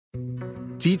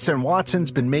Dietz and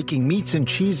Watson's been making meats and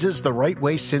cheeses the right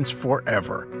way since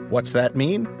forever. What's that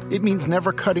mean? It means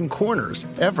never cutting corners,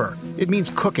 ever. It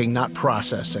means cooking, not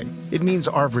processing. It means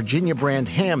our Virginia brand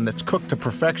ham that's cooked to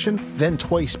perfection, then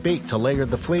twice baked to layer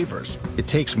the flavors. It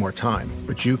takes more time,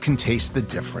 but you can taste the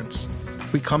difference.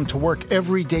 We come to work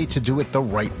every day to do it the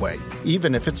right way,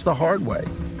 even if it's the hard way.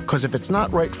 Because if it's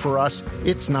not right for us,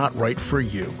 it's not right for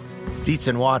you. Dietz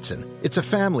and Watson, it's a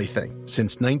family thing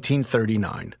since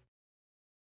 1939.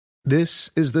 This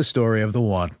is the story of the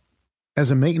one. As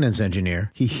a maintenance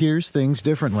engineer, he hears things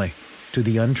differently. To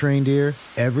the untrained ear,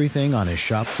 everything on his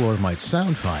shop floor might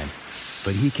sound fine,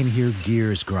 but he can hear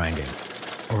gears grinding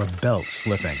or a belt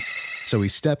slipping. So he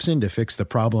steps in to fix the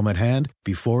problem at hand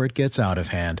before it gets out of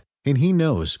hand. And he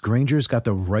knows Grainger's got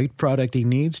the right product he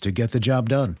needs to get the job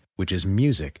done, which is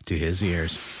music to his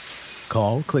ears.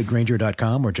 Call, click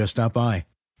Grainger.com, or just stop by.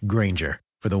 Grainger,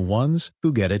 for the ones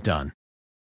who get it done.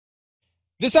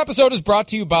 This episode is brought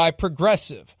to you by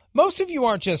Progressive. Most of you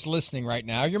aren't just listening right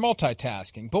now, you're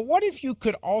multitasking. But what if you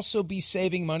could also be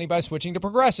saving money by switching to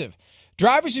Progressive?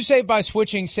 Drivers who save by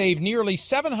switching save nearly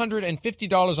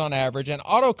 $750 on average, and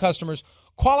auto customers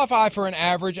qualify for an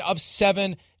average of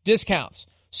 7 discounts.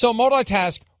 So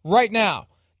multitask right now.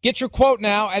 Get your quote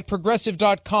now at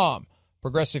Progressive.com.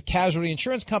 Progressive Casualty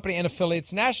Insurance Company and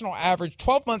affiliates, national average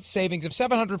 12-month savings of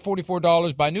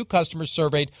 $744 by new customers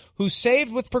surveyed who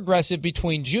saved with Progressive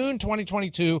between June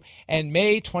 2022 and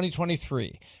May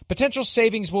 2023. Potential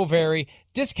savings will vary.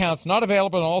 Discounts not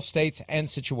available in all states and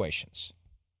situations.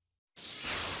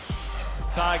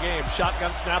 Tie game.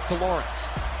 Shotgun snap to Lawrence.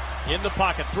 In the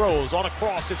pocket, throws on a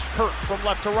cross. It's Kirk from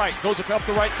left to right. Goes up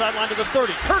the right sideline to the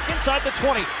 30. Kirk inside the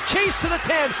 20. Chase to the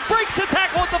 10. Breaks the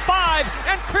tackle at the 5.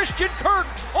 And Christian Kirk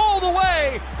all the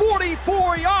way.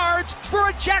 44 yards for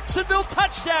a Jacksonville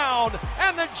touchdown.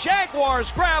 And the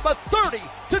Jaguars grab a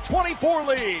 30-24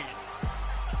 lead.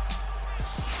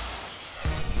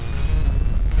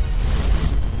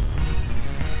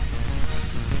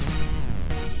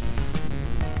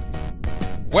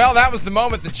 Well, that was the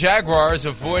moment the Jaguars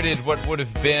avoided what would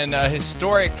have been a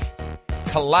historic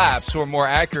collapse, or more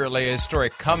accurately, a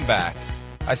historic comeback.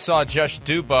 I saw Josh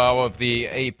Dubow of the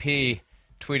AP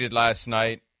tweeted last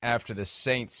night after the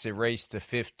Saints erased a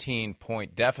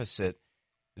 15-point deficit,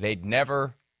 they'd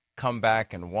never come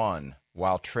back and won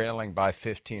while trailing by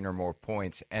 15 or more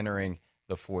points entering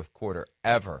the fourth quarter,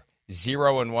 ever.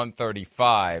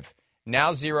 0-135.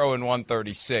 Now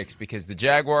 0-136 because the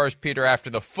Jaguars, Peter, after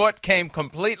the foot came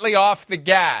completely off the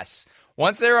gas.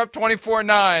 Once they were up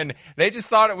 24-9, they just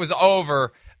thought it was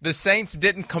over. The Saints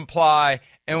didn't comply,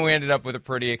 and we ended up with a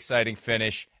pretty exciting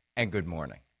finish. And good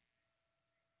morning.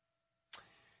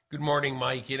 Good morning,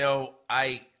 Mike. You know,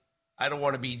 I don't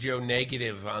want to be Joe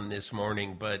negative on this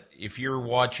morning, but if you're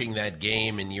watching that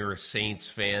game and you're a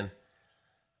Saints fan,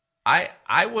 I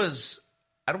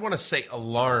don't want to say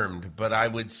alarmed, but I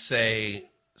would say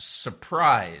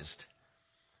surprised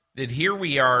that here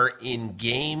we are in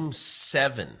Game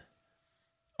 7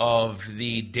 of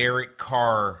the Derek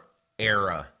Carr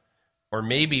era, or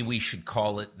maybe we should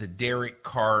call it the Derek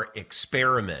Carr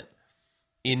experiment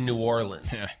in New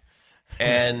Orleans.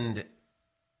 And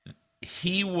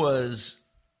he was,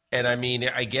 and I mean,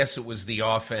 I guess it was the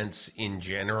offense in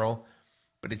general,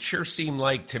 but it sure seemed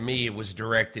like to me it was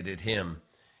directed at him.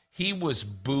 He was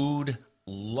booed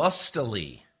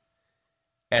lustily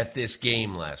at this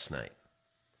game last night.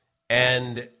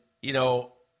 And, you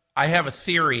know, I have a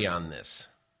theory on this.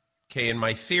 Okay, and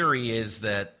my theory is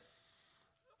that,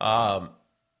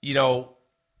 you know,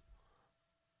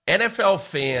 NFL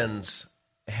fans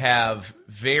have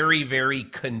very, very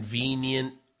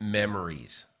convenient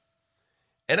memories.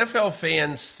 NFL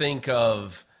fans think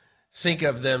of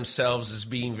themselves as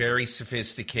being very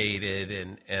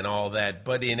sophisticated and all that.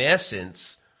 But in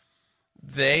essence,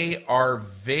 they are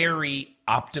very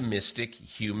optimistic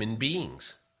human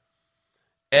beings.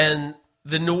 And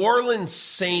the New Orleans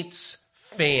Saints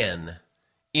fan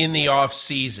in the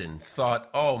offseason thought,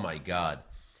 oh my God,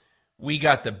 we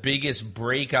got the biggest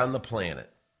break on the planet.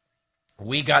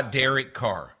 We got Derek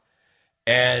Carr.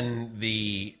 And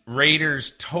the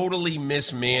Raiders totally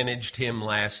mismanaged him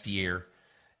last year.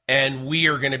 And we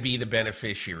are going to be the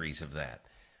beneficiaries of that.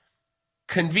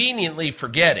 Conveniently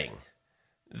forgetting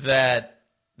that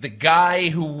the guy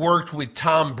who worked with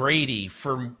Tom Brady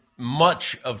for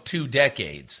much of 2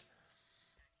 decades,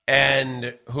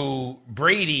 and who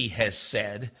Brady has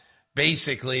said,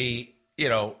 basically, you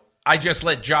know, I just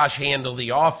let Josh handle the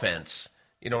offense,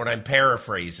 you know, and I'm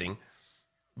paraphrasing,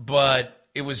 but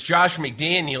it was Josh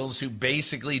McDaniels who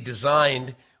basically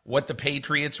designed what the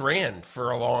Patriots ran for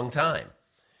a long time.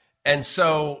 And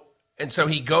so And so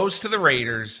he goes to the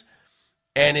Raiders,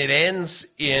 and it ends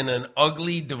in an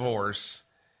ugly divorce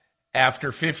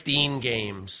after 15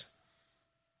 games.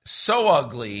 So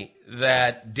ugly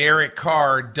that Derek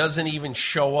Carr doesn't even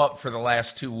show up for the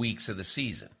last 2 weeks of the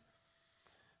season.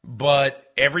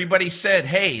 But everybody said,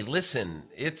 hey, listen,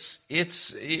 it's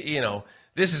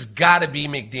this has got to be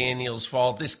McDaniel's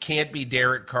fault. This can't be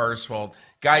Derek Carr's fault.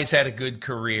 Guy's had a good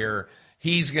career.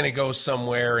 He's going to go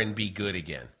somewhere and be good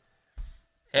again.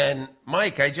 And,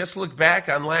 Mike, I just looked back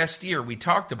on last year. We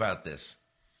talked about this.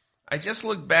 I just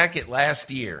looked back at last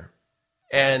year,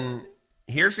 and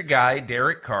here's a guy,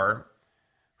 Derek Carr,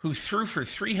 who threw for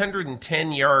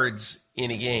 310 yards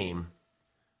in a game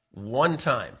one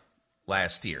time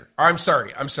last year. I'm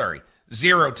sorry,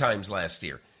 0 times last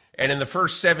year. And in the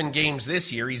first 7 games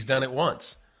this year, he's done it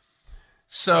once.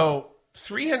 So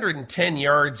 310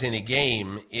 yards in a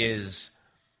game is,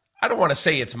 I don't want to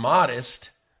say it's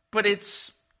modest, but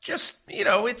it's just,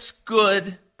 it's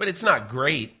good, but it's not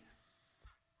great.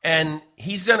 And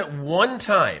he's done it one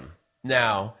time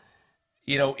now,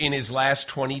 in his last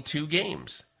 22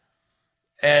 games.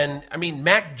 And,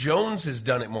 Mac Jones has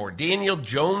done it more. Daniel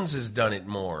Jones has done it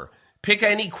more. Pick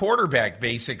any quarterback,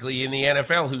 basically, in the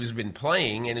NFL who's been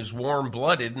playing and is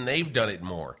warm-blooded, and they've done it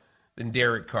more than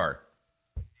Derek Carr.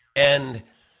 And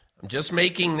I'm just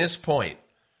making this point.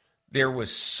 There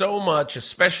was so much,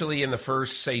 especially in the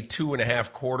first, say,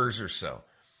 2.5 quarters or so,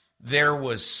 there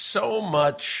was so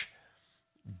much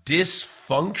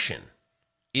dysfunction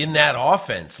in that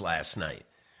offense last night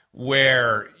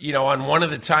where, on one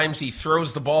of the times he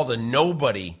throws the ball to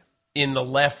nobody in the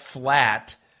left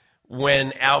flat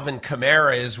when Alvin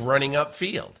Kamara is running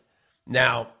upfield.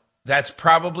 Now, that's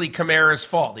probably Kamara's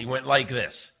fault. He went like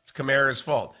this. It's Kamara's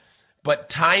fault. But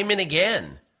time and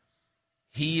again,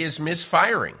 he is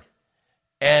misfiring.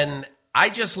 And I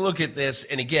just look at this,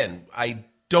 and again, I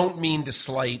don't mean to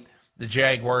slight the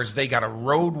Jaguars. They got a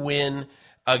road win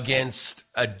against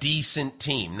a decent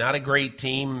team. Not a great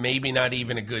team, maybe not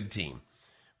even a good team.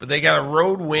 But they got a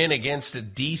road win against a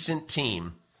decent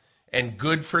team, and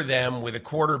good for them with a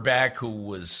quarterback who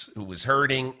was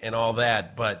hurting and all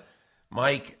that. But,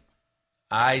 Mike,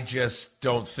 I just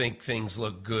don't think things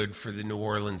look good for the New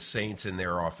Orleans Saints and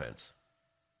their offense.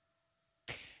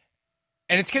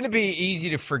 And it's going to be easy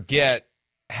to forget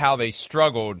how they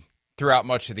struggled throughout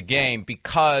much of the game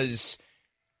because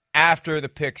after the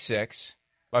pick six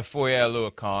by Foye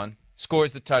Oluokun,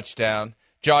 scores the touchdown,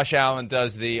 Josh Allen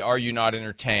does the "Are you not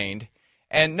entertained?"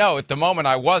 And no, at the moment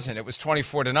I wasn't. It was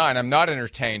 24-9. I'm not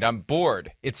entertained. I'm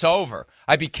bored. It's over.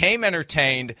 I became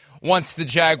entertained once the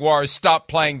Jaguars stopped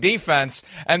playing defense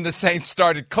and the Saints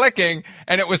started clicking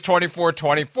and it was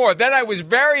 24-24. Then I was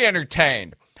very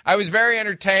entertained. I was very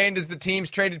entertained as the teams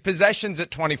traded possessions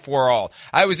at 24-all.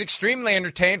 I was extremely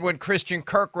entertained when Christian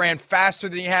Kirk ran faster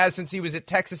than he has since he was at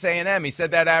Texas A&M. He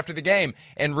said that after the game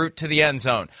en route to the end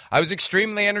zone. I was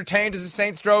extremely entertained as the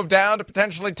Saints drove down to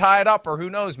potentially tie it up or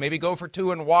who knows, maybe go for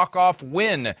 2 and walk-off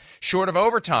win short of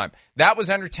overtime. That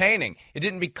was entertaining. It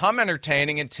didn't become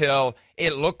entertaining until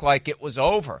it looked like it was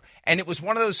over. And it was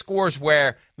one of those scores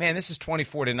where, man, this is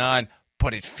 24-9.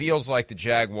 But it feels like the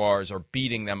Jaguars are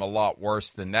beating them a lot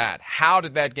worse than that. How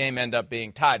did that game end up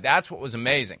being tied? That's what was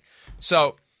amazing.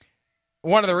 So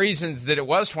one of the reasons that it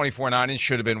was 24-9 and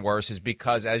should have been worse is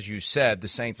because, as you said, the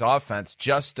Saints' offense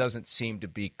just doesn't seem to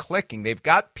be clicking. They've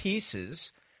got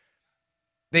pieces.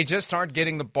 They just aren't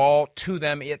getting the ball to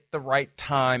them at the right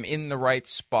time, in the right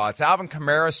spots. Alvin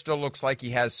Kamara still looks like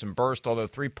he has some burst, although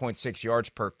 3.6 yards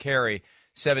per carry.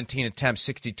 17 attempts,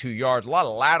 62 yards. A lot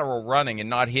of lateral running and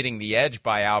not hitting the edge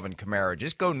by Alvin Kamara.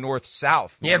 Just go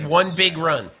north-south. He had one big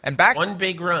run. And back one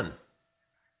big run.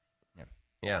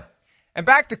 Yeah. And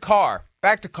back to Carr.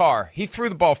 He threw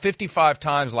the ball 55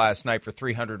 times last night for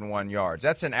 301 yards.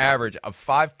 That's an average of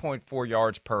 5.4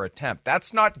 yards per attempt.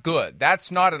 That's not good.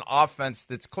 That's not an offense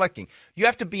that's clicking. You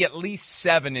have to be at least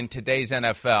 7 in today's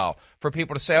NFL for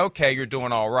people to say, okay, you're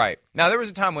doing all right. Now, there was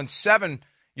a time when 7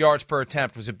 yards per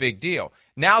attempt was a big deal.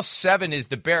 Now 7 is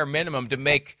the bare minimum to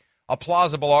make a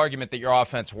plausible argument that your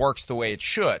offense works the way it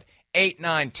should. 8,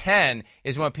 9, 10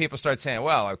 is when people start saying,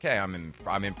 well, okay, I'm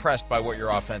impressed by what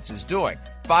your offense is doing.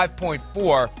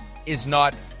 5.4 is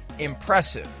not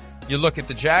impressive. You look at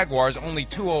the Jaguars, only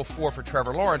 204 for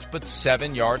Trevor Lawrence, but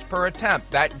 7 yards per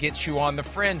attempt. That gets you on the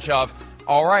fringe of,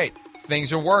 all right,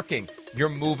 things are working. You're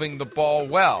moving the ball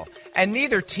well. And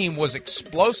neither team was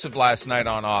explosive last night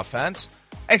on offense.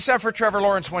 Except for Trevor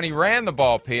Lawrence when he ran the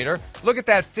ball, Peter. Look at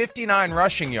that, 59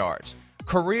 rushing yards.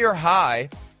 Career high.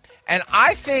 And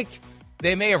I think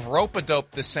they may have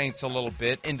rope-a-doped the Saints a little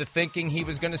bit into thinking he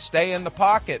was going to stay in the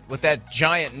pocket with that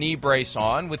giant knee brace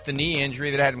on, with the knee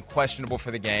injury that had him questionable for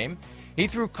the game. He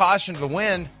threw caution to the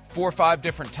wind 4 or 5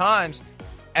 different times,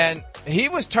 and he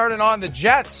was turning on the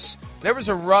Jets. There was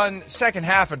a run, second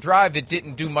half, a drive that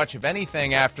didn't do much of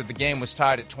anything after the game was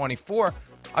tied at 24.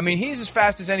 I mean, he's as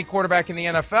fast as any quarterback in the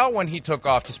NFL when he took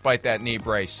off despite that knee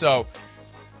brace. So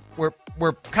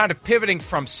we're kind of pivoting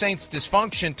from Saints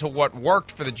dysfunction to what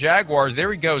worked for the Jaguars.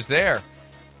 There he goes there.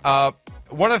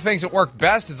 One of the things that worked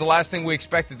best is the last thing we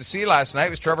expected to see last night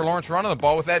was Trevor Lawrence running the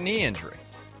ball with that knee injury.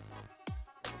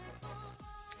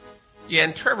 Yeah,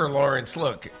 and Trevor Lawrence,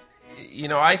 look,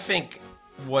 I think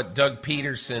what Doug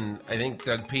Peterson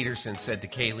said to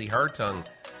Kaylee Hartung,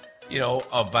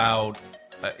 about,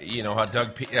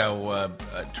 how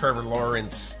Trevor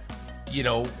Lawrence,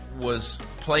 was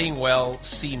playing well,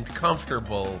 seemed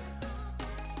comfortable.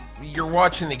 You're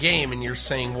watching the game and you're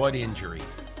saying, what injury?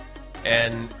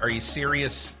 And are you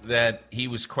serious that he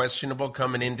was questionable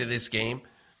coming into this game?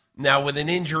 Now, with an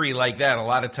injury like that, a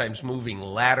lot of times moving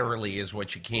laterally is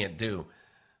what you can't do.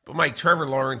 But Mike, Trevor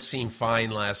Lawrence seemed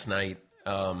fine last night.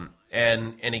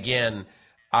 And again,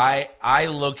 I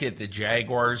look at the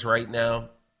Jaguars right now,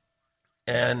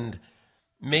 and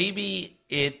maybe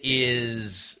it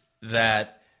is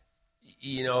that,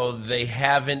 they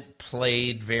haven't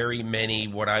played very many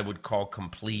what I would call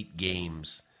complete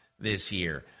games this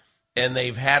year. And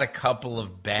they've had a couple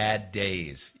of bad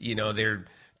days. Their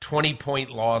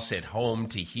 20-point loss at home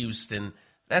to Houston,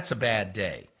 that's a bad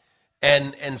day.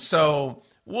 And so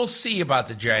we'll see about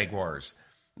the Jaguars.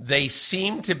 They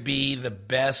seem to be the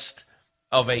best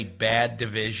of a bad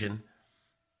division.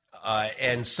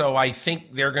 And so I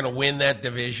think they're going to win that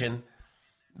division.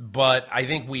 But I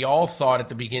think we all thought at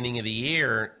the beginning of the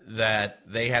year that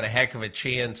they had a heck of a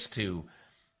chance to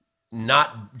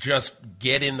not just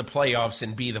get in the playoffs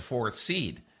and be the 4th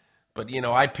seed. But,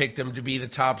 I picked them to be the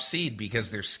top seed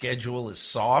because their schedule is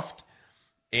soft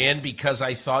and because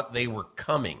I thought they were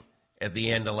coming at the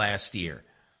end of last year.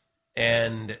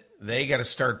 And they got to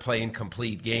start playing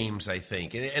complete games, I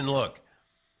think. And look,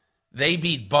 they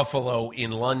beat Buffalo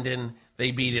in London.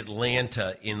 They beat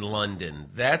Atlanta in London.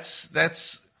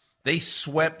 They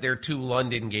swept their 2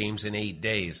 London games in 8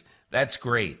 days. That's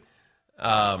great.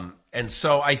 And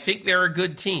so I think they're a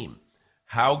good team.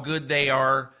 How good they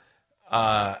are,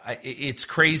 it's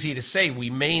crazy to say.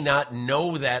 We may not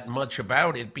know that much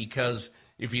about it because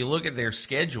if you look at their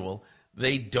schedule,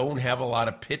 they don't have a lot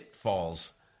of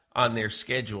pitfalls on their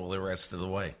schedule the rest of the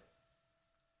way.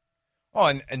 Oh,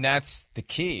 and that's the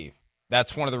key.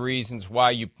 That's one of the reasons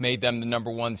why you made them the number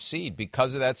 1 seed,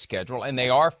 because of that schedule. And they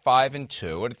are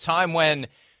 5-2 at a time when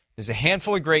there's a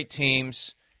handful of great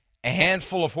teams, a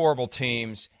handful of horrible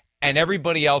teams, and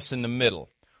everybody else in the middle.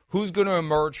 Who's going to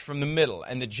emerge from the middle?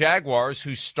 And the Jaguars,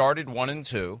 who started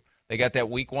 1-2, they got that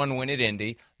week 1 win at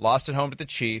Indy, lost at home to the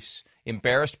Chiefs,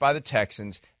 embarrassed by the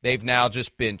Texans. They've now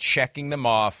just been checking them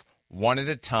off one at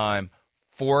a time,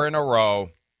 4 in a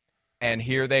row. And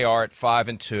here they are at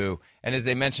 5-2. And as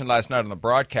they mentioned last night on the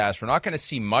broadcast, we're not going to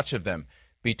see much of them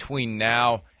between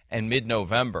now and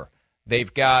mid-November.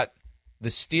 They've got the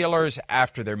Steelers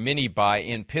after their mini bye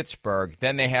in Pittsburgh.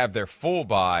 Then they have their full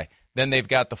bye. Then they've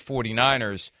got the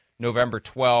 49ers November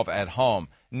 12 at home.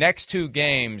 Next 2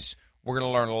 games, we're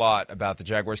going to learn a lot about the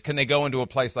Jaguars. Can they go into a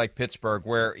place like Pittsburgh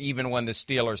where even when the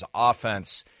Steelers'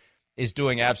 offense is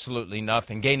doing absolutely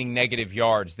nothing, gaining negative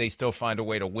yards, they still find a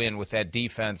way to win with that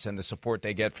defense and the support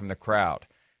they get from the crowd?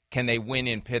 Can they win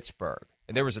in Pittsburgh?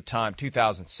 And there was a time,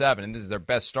 2007, and this is their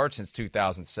best start since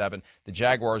 2007. The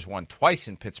Jaguars won twice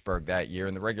in Pittsburgh that year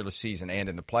in the regular season and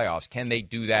in the playoffs. Can they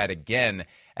do that again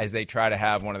as they try to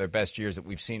have one of their best years that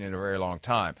we've seen in a very long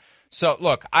time? So,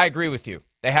 look, I agree with you.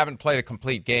 They haven't played a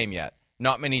complete game yet.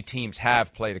 Not many teams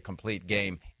have played a complete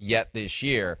game yet this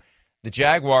year. The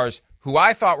Jaguars, who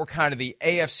I thought were kind of the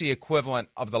AFC equivalent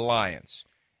of the Lions,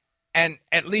 and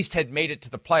at least had made it to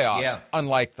the playoffs,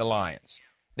 unlike the Lions.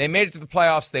 They made it to the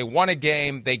playoffs. They won a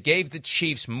game. They gave the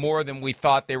Chiefs more than we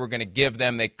thought they were going to give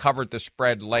them. They covered the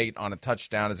spread late on a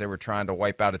touchdown as they were trying to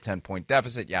wipe out a 10-point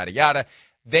deficit, yada, yada.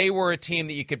 They were a team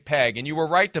that you could peg, and you were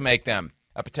right to make them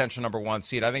a potential number 1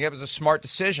 seed. I think it was a smart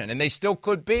decision, and they still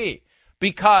could be,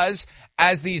 because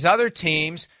as these other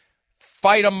teams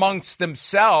fight amongst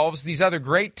themselves, these other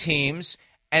great teams,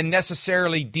 and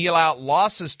necessarily deal out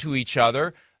losses to each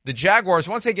other, the Jaguars,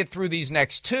 once they get through these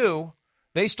next 2,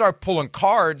 they start pulling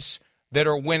cards that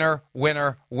are winner,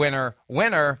 winner, winner,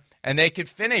 winner, and they could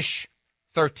finish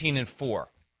 13-4 or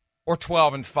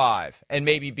 12-5 and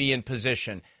maybe be in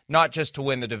position, not just to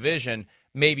win the division,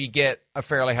 maybe get a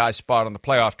fairly high spot on the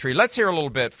playoff tree. Let's hear a little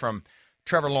bit from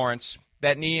Trevor Lawrence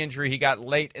that knee injury he got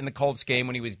late in the Colts game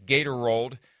when he was gator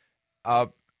rolled,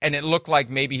 and it looked like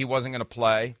maybe he wasn't going to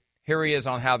play. Here he is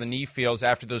on how the knee feels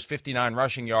after those 59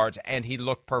 rushing yards, and he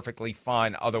looked perfectly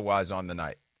fine otherwise on the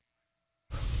night.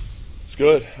 It's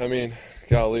good. I mean,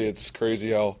 golly, it's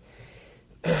crazy how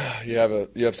you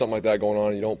have something like that going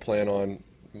on. You don't plan on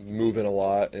moving a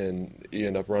lot, and you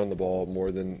end up running the ball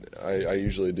more than I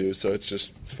usually do. So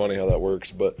it's funny how that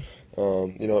works. But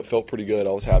it felt pretty good.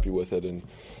 I was happy with it, and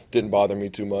didn't bother me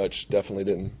too much. Definitely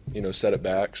didn't set it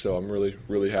back. So I'm really,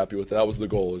 really happy with it. That was the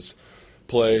goal: is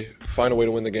play, find a way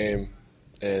to win the game,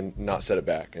 and not set it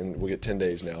back. And we get 10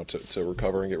 days now to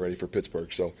recover and get ready for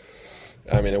Pittsburgh. So,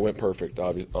 I mean, it went perfect,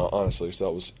 honestly. So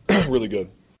that was really good.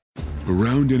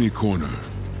 Around any corner,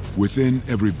 within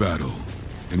every battle,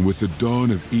 and with the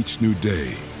dawn of each new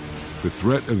day, the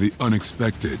threat of the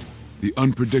unexpected, the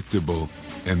unpredictable,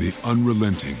 and the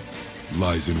unrelenting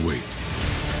lies in wait.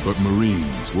 But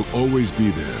Marines will always be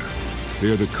there.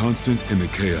 They are the constant in the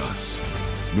chaos.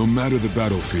 No matter the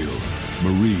battlefield,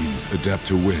 Marines adapt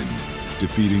to win,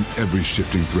 defeating every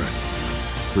shifting threat,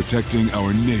 protecting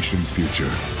our nation's future.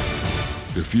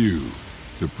 The few,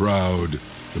 the proud,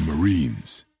 the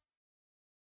Marines.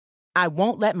 I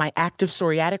won't let my active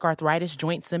psoriatic arthritis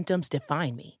joint symptoms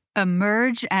define me.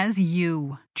 Emerge as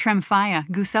you. Tremfya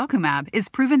guselkumab is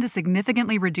proven to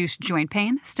significantly reduce joint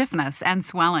pain, stiffness, and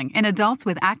swelling in adults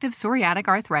with active psoriatic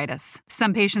arthritis.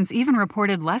 Some patients even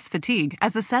reported less fatigue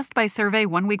as assessed by survey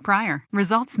 1 week prior.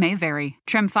 Results may vary.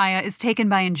 Tremfya is taken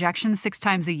by injection 6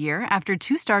 times a year after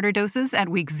 2 starter doses at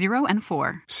weeks 0 and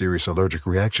 4. Serious allergic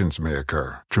reactions may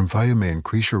occur. Tremfya may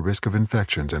increase your risk of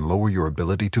infections and lower your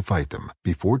ability to fight them.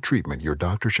 Before treatment, your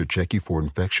doctor should check you for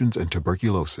infections and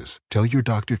tuberculosis. Tell your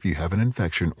doctor if you have an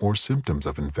infection or symptoms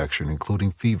of infection, including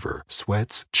fever,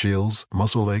 sweats, chills,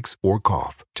 muscle aches, or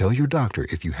cough. Tell your doctor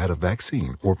if you had a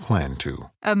vaccine or plan to.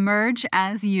 Emerge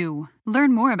as you.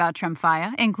 Learn more about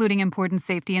Tremfya, including important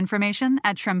safety information,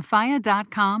 at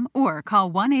tremfya.com or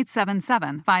call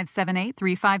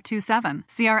 1-877-578-3527.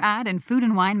 See our ad in Food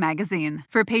and Wine magazine.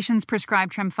 For patients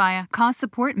prescribed Tremfya, cost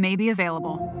support may be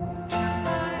available.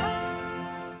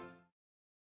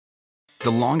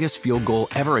 The longest field goal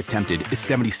ever attempted is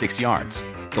 76 yards.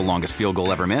 The longest field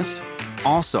goal ever missed?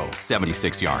 Also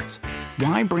 76 yards.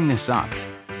 Why bring this up?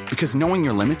 Because knowing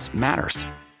your limits matters,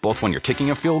 both when you're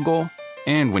kicking a field goal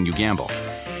and when you gamble.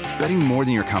 Betting more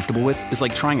than you're comfortable with is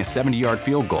like trying a 70-yard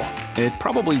field goal. It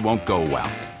probably won't go well.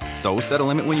 So set a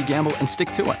limit when you gamble and stick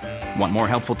to it. Want more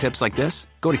helpful tips like this?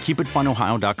 Go to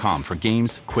keepitfunohio.com for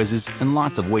games, quizzes, and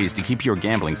lots of ways to keep your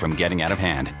gambling from getting out of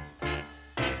hand.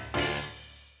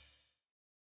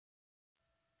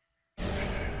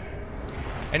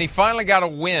 And he finally got a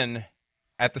win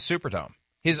at the Superdome.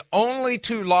 His only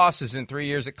 2 losses in 3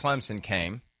 years at Clemson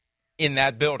came in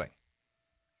that building.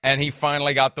 And he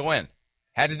finally got the win.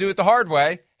 Had to do it the hard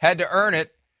way, had to earn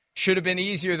it. Should have been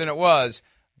easier than it was.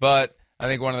 But I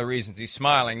think one of the reasons he's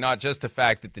smiling, not just the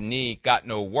fact that the knee got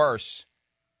no worse,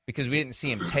 because we didn't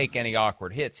see him take any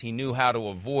awkward hits. He knew how to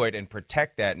avoid and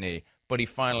protect that knee, but he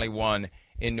finally won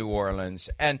in New Orleans.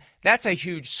 And that's a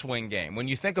huge swing game. When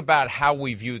you think about how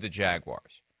we view the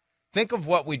Jaguars, think of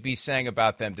what we'd be saying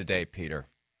about them today, Peter,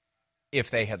 if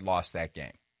they had lost that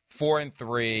game.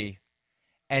 4-3,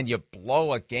 and you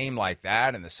blow a game like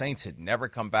that, and the Saints had never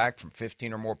come back from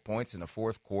 15 or more points in the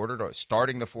fourth quarter, to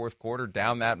starting the fourth quarter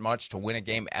down that much to win a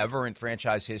game ever in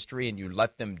franchise history, and you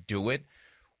let them do it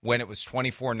when it was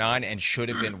 24-9 and should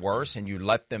have been worse, and you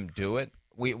let them do it.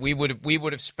 We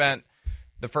would have spent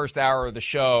the first hour of the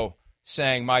show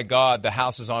saying, my God, the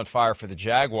house is on fire for the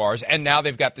Jaguars, and now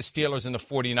they've got the Steelers and the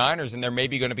 49ers, and they're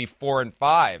maybe going to be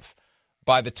 4-5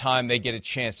 by the time they get a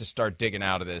chance to start digging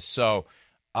out of this. So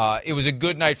it was a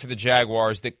good night for the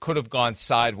Jaguars that could have gone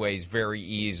sideways very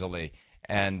easily.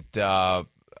 And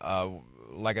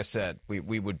like I said,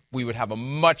 we would have a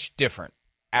much different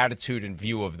attitude and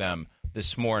view of them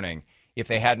this morning if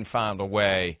they hadn't found a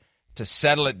way to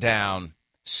settle it down,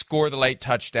 score the late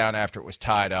touchdown after it was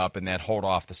tied up, and then hold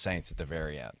off the Saints at the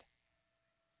very end.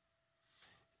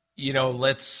 You know,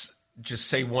 let's just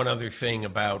say one other thing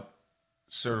about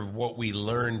sort of what we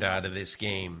learned out of this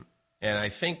game. And I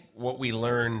think what we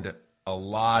learned a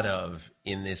lot of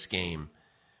in this game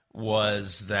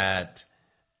was that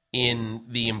in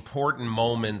the important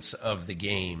moments of the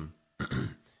game,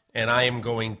 and I am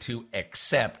going to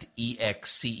accept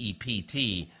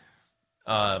EXCEPT,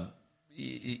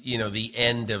 the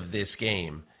end of this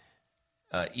game,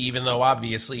 even though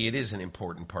obviously it is an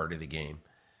important part of the game.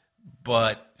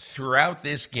 But throughout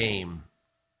this game,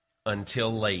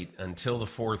 until the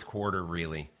fourth quarter,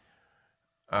 really,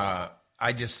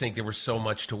 I just think there was so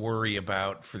much to worry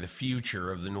about for the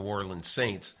future of the New Orleans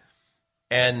Saints.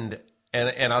 And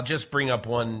I'll just bring up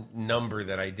one number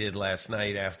that I did last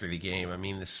night after the game. I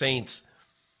mean, the Saints,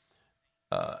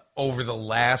 over the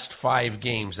last 5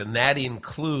 games, and that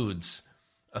includes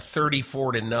a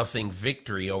 34-0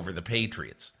 victory over the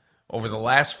Patriots. Over the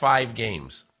last 5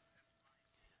 games,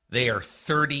 they are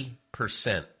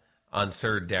 30% on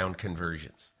third down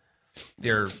conversions.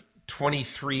 They're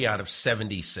 23 out of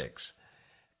 76.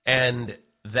 And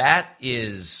that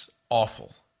is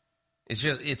awful.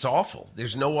 It's awful.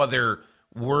 There's no other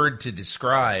word to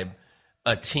describe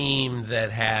a team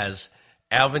that has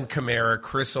Alvin Kamara,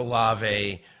 Chris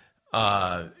Olave,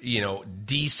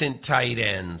 decent tight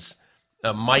ends,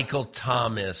 Michael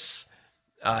Thomas.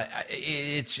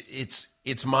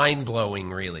 It's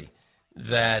mind-blowing, really,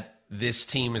 that this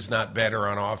team is not better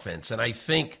on offense. And I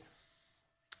think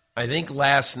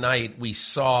last night we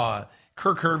saw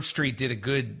Kirk Herbstreit did a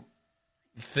good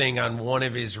thing on one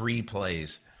of his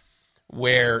replays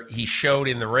where he showed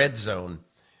in the red zone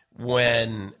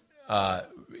when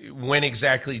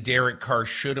exactly Derek Carr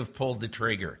should have pulled the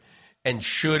trigger and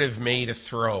should have made a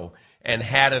throw and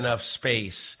had enough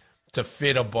space to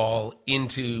fit a ball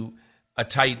into a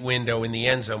tight window in the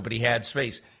end zone, but he had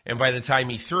space. And by the time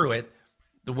he threw it,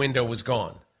 the window was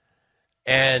gone.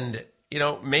 And,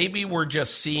 maybe we're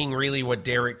just seeing really what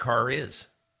Derek Carr is,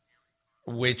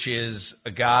 which is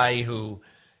a guy who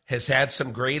has had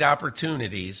some great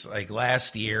opportunities like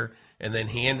last year and then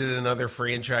handed another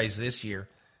franchise this year.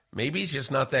 Maybe he's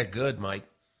just not that good, Mike.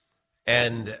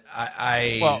 And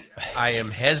I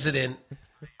am hesitant.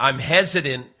 I'm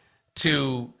hesitant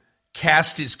to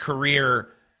cast his career,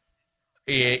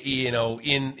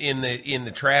 in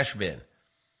the trash bin.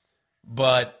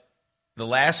 But the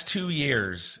last 2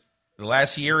 years, the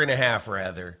last year and a half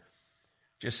rather,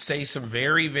 just say some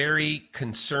very, very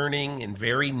concerning and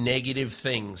very negative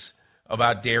things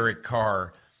about Derek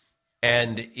Carr.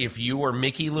 And if you are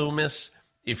Mickey Loomis,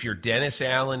 if you're Dennis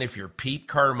Allen, if you're Pete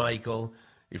Carmichael,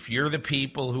 if you're the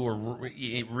people who are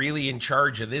really in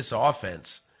charge of this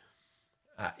offense,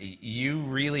 you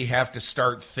really have to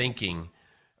start thinking,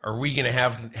 are we going to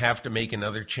have to make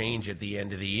another change at the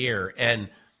end of the year? And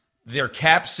their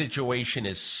cap situation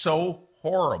is so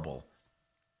horrible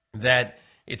that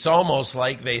it's almost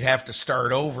like they'd have to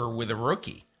start over with a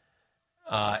rookie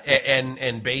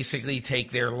and basically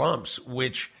take their lumps,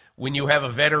 which when you have a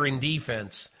veteran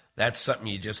defense, that's something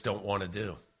you just don't want to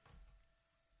do.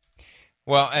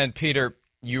 Well, and Peter,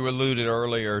 you alluded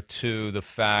earlier to the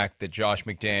fact that Josh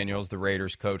McDaniels, the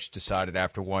Raiders coach, decided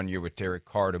after 1 year with Derek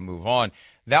Carr to move on.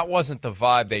 That wasn't the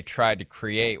vibe they tried to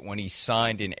create when he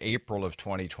signed in April of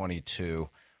 2022.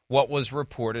 What was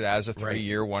reported as a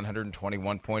 3-year,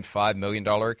 $121.5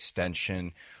 million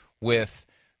extension with,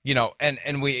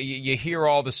 you hear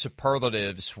all the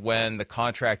superlatives when the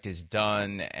contract is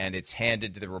done and it's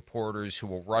handed to the reporters who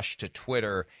will rush to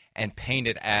Twitter and paint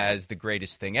it as the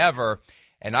greatest thing ever.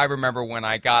 And I remember when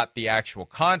I got the actual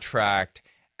contract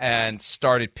and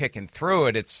started picking through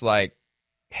it, it's like,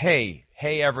 hey,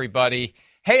 everybody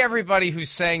who's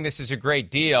saying this is a great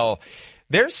deal,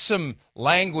 there's some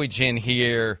language in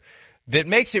here that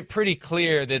makes it pretty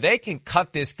clear that they can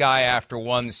cut this guy after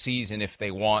one season if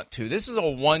they want to. This is a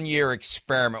 1-year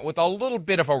experiment with a little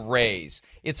bit of a raise.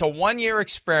 It's a 1-year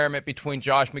experiment between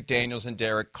Josh McDaniels and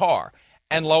Derek Carr.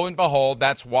 And lo and behold,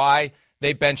 that's why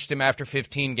they benched him after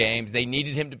 15 games. They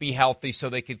needed him to be healthy so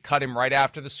they could cut him right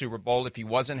after the Super Bowl. If he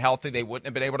wasn't healthy, they wouldn't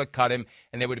have been able to cut him,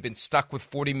 and they would have been stuck with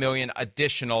 $40 million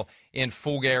additional in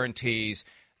full guarantees.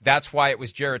 That's why it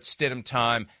was Jarrett Stidham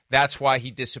time. That's why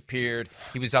he disappeared.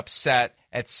 He was upset,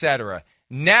 etc.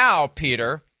 Now,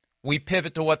 Peter, we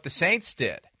pivot to what the Saints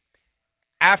did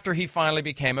after he finally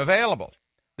became available.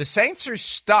 The Saints are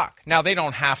stuck. Now, they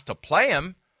don't have to play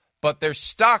him, but they're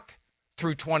stuck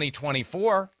through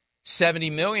 2024,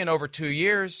 $70 million over 2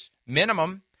 years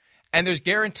minimum, and there's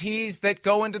guarantees that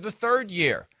go into the third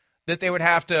year that they would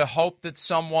have to hope that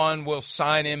someone will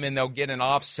sign him and they'll get an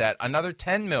offset, another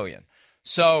 $10 million.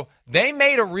 So they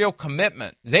made a real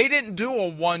commitment. They didn't do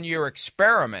a 1-year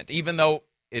experiment, even though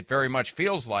it very much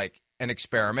feels like an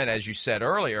experiment, as you said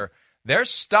earlier. They're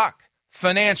stuck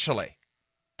financially.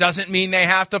 Doesn't mean they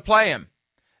have to play him.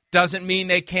 Doesn't mean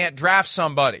they can't draft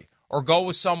somebody or go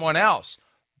with someone else.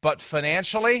 But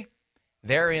financially,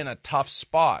 they're in a tough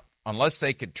spot. Unless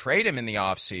they could trade him in the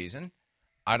offseason,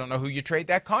 I don't know who you trade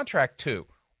that contract to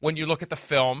when you look at the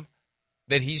film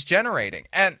that he's generating.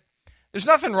 And there's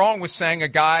nothing wrong with saying a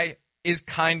guy is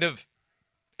kind of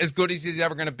as good as he's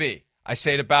ever going to be. I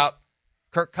say it about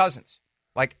Kirk Cousins.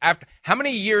 Like, after how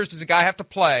many years does a guy have to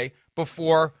play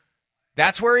before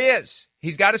That's where he is.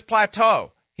 He's got his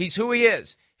plateau. He's who he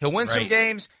is. He'll win some Right.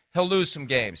 games. He'll lose some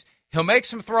games. He'll make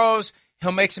some throws.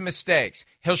 He'll make some mistakes.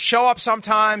 He'll show up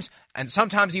sometimes, and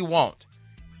sometimes he won't.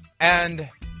 And,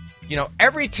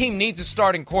 every team needs a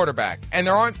starting quarterback, and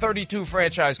there aren't 32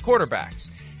 franchise quarterbacks.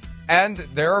 And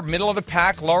there are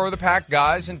middle-of-the-pack, lower-of-the-pack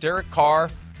guys, and Derek Carr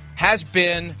has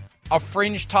been a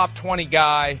fringe top 20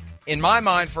 guy, in my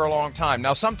mind, for a long time.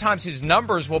 Now, sometimes his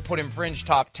numbers will put him fringe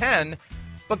top 10,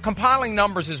 but compiling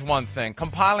numbers is one thing.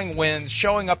 Compiling wins,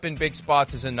 showing up in big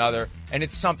spots is another, and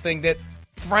it's something that,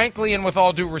 frankly, and with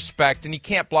all due respect, and he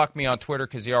can't block me on Twitter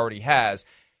because he already has,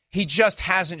 he just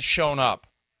hasn't shown up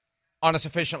on a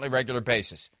sufficiently regular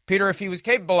basis. Peter, if he was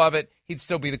capable of it, he'd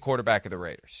still be the quarterback of the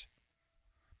Raiders.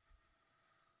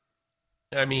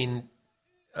 I mean,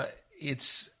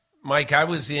 Mike, I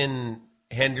was in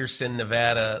Henderson,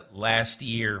 Nevada last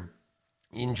year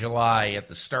in July at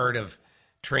the start of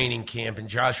training camp, and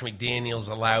Josh McDaniels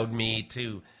allowed me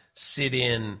to sit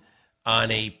in on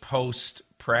a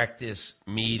post-practice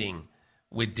meeting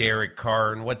with Derek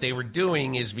Carr. And what they were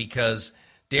doing is, because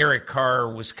Derek Carr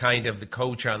was kind of the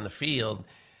coach on the field,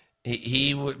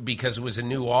 because it was a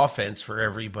new offense for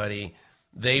everybody,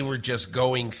 they were just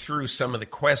going through some of the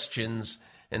questions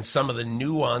and some of the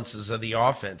nuances of the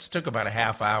offense. It took about a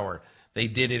half hour. They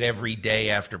did it every day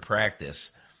after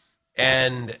practice.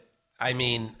 And, I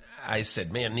mean, I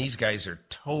said, man, these guys are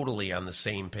totally on the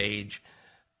same page.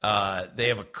 They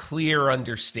have a clear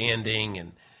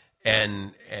understanding,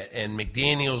 and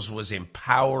McDaniels was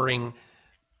empowering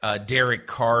Derek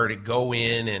Carr to go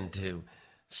in and to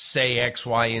say X,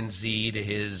 Y, and Z to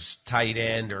his tight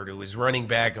end or to his running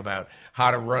back about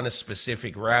how to run a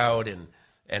specific route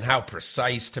and how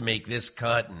precise to make this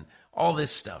cut and all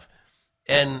this stuff.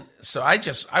 And so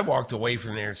I walked away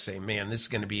from there saying, man, this is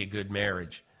going to be a good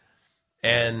marriage.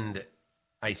 And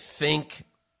I think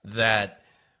that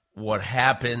what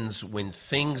happens when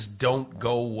things don't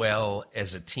go well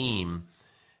as a team,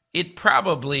 it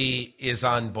probably is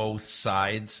on both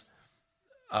sides.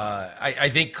 I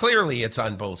think clearly it's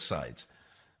on both sides.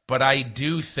 But I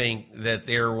do think that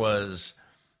there was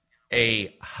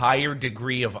a higher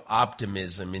degree of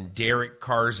optimism in Derek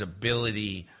Carr's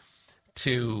ability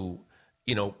to,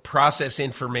 process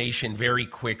information very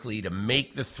quickly, to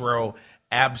make the throw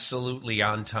absolutely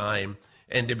on time,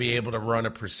 and to be able to run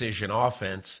a precision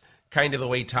offense, kind of the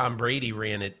way Tom Brady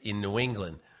ran it in New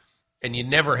England. And you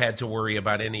never had to worry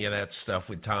about any of that stuff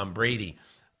with Tom Brady.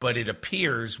 But it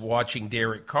appears, watching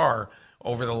Derek Carr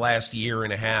over the last year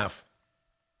and a half,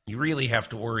 you really have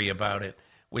to worry about it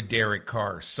with Derek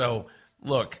Carr. So,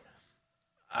 look,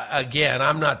 again,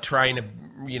 I'm not trying to,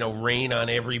 rain on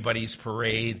everybody's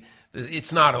parade.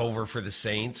 It's not over for the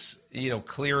Saints.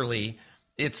 Clearly,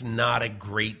 it's not a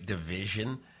great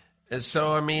division.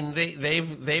 So, I mean,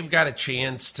 they've got a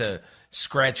chance to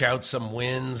scratch out some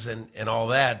wins and all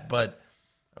that, but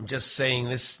I'm just saying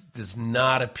this does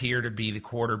not appear to be the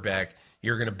quarterback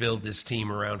you're going to build this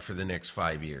team around for the next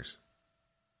 5 years.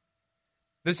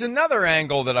 There's another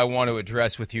angle that I want to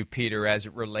address with you, Peter, as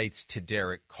it relates to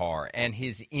Derek Carr and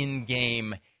his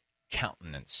in-game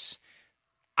countenance.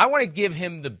 I want to give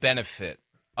him the benefit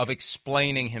of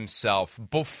explaining himself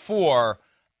before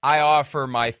I offer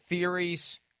my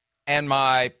theories and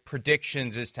my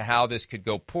predictions as to how this could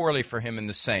go poorly for him and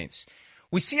the Saints.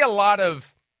 We see a lot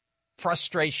of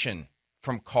frustration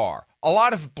from Carr, a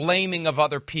lot of blaming of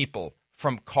other people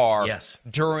from Carr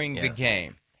during the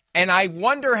game. And I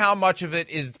wonder how much of it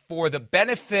is for the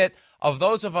benefit of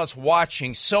those of us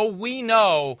watching, so we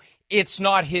know it's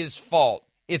not his fault,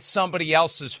 it's somebody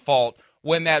else's fault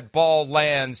when that ball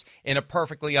lands in a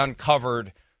perfectly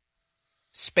uncovered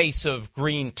space of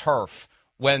green turf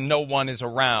when no one is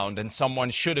around and someone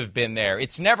should have been there.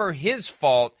 It's never his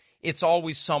fault. It's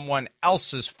always someone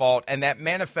else's fault, and that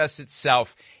manifests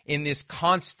itself in this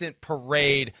constant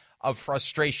parade of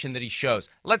frustration that he shows.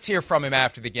 Let's hear from him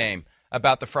after the game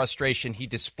about the frustration he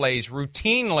displays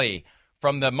routinely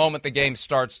from the moment the game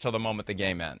starts till the moment the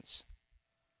game ends.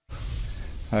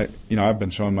 I've been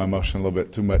showing my emotion a little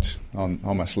bit too much on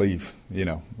my sleeve,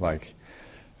 I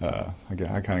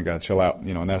kind of got to chill out,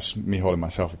 and that's me holding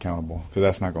myself accountable, because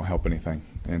that's not going to help anything.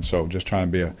 And so just trying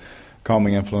to be a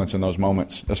calming influence in those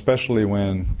moments, especially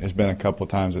when it's been a couple of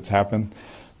times it's happened,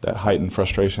 that heightened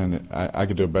frustration, I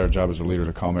could do a better job as a leader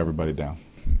to calm everybody down.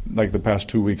 Like the past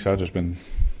 2 weeks, I've just been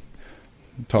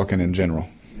talking in general,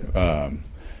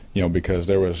 because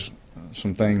there was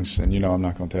some things, and I'm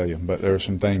not going to tell you, but there were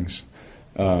some things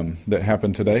that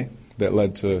happened today that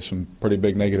led to some pretty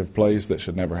big negative plays that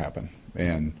should never happen.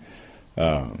 And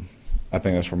I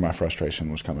think that's where my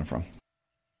frustration was coming from.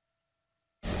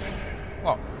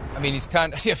 Well, mean, he's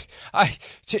kind of,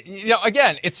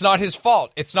 again, it's not his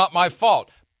fault. It's not my fault.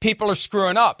 People are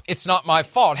screwing up. It's not my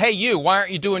fault. Hey, you, why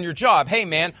aren't you doing your job? Hey,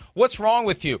 man, what's wrong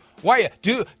with you? Why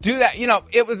do that?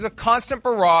 It was a constant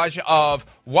barrage of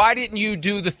why didn't you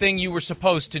do the thing you were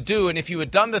supposed to do? And if you had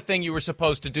done the thing you were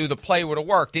supposed to do, the play would have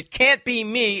worked. It can't be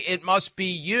me. It must be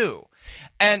you.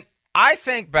 And I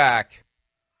think back,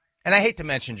 and I hate to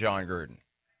mention John Gruden.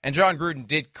 And John Gruden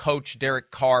did coach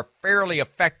Derek Carr fairly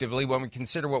effectively when we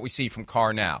consider what we see from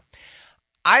Carr now.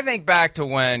 I think back to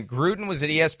when Gruden was at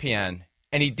ESPN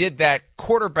and he did that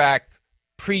quarterback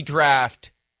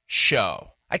pre-draft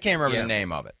show. I can't remember the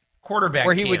name of it. Quarterback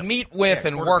where he camp. would meet with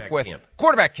and work with. Camp.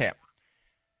 Quarterback camp.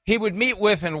 He would meet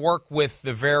with and work with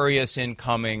the various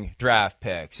incoming draft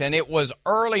picks. And it was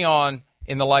early on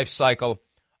in the life cycle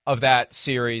of that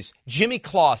series. Jimmy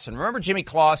Clausen. Remember Jimmy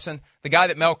Clausen? The guy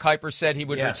that Mel Kiper said he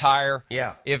would retire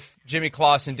if Jimmy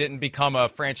Clausen didn't become a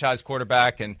franchise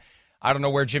quarterback. And I don't know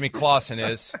where Jimmy Clausen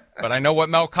is, but I know what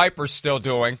Mel Kiper's still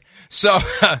doing. So,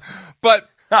 but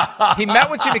he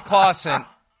met with Jimmy Clausen,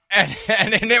 and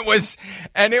it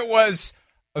was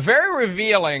very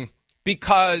revealing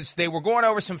because they were going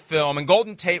over some film, and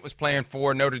Golden Tate was playing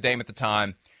for Notre Dame at the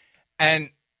time, and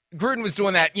Gruden was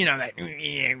doing that,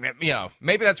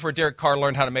 maybe that's where Derek Carr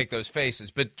learned how to make those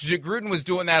faces, but Gruden was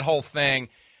doing that whole thing,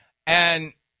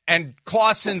 and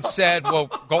Clausen said, well,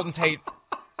 Golden Tate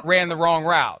ran the wrong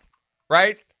route.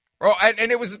 Right?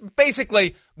 And it was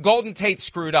basically Golden Tate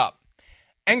screwed up.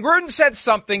 And Gruden said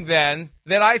something then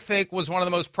that I think was one of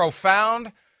the most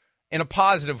profound, in a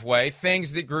positive way,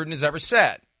 things that Gruden has ever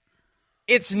said.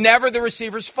 It's never the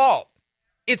receiver's fault.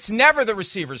 It's never the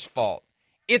receiver's fault.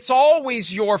 It's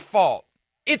always your fault.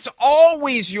 It's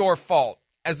always your fault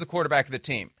as the quarterback of the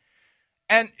team.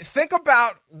 And think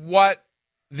about what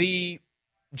the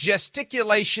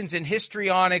gesticulations and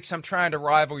histrionics, I'm trying to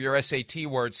rival your SAT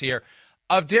words here,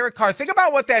 of Derek Carr. Think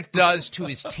about what that does to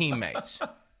his teammates.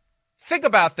 Think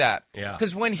about that. Yeah.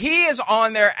 Because when he is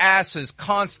on their asses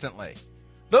constantly,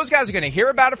 those guys are going to hear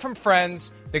about it from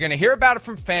friends. They're going to hear about it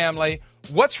from family.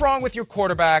 What's wrong with your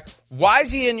quarterback? Why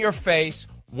is he in your face?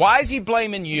 Why is he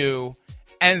blaming you?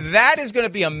 And that is going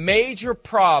to be a major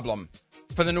problem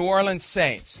for the New Orleans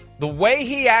Saints. The way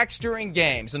he acts during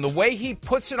games and the way he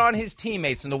puts it on his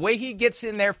teammates and the way he gets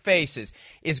in their faces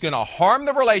is going to harm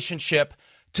the relationship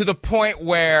to the point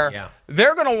where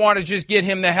they're going to want to just get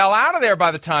him the hell out of there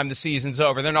by the time the season's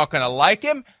over. They're not going to like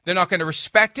him. They're not going to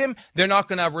respect him. They're not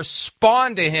going to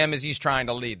respond to him as he's trying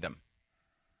to lead them.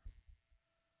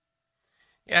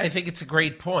 Yeah, I think it's a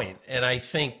great point. And I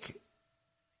think,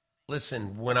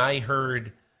 listen, when I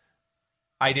heard,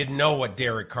 I didn't know what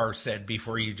Derek Carr said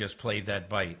before you just played that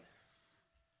bite.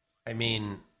 I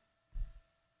mean,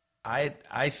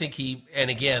 I think he, and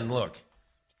again, look,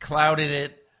 clouded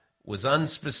it, was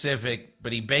unspecific,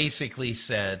 but he basically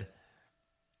said,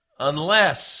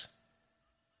 unless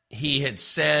he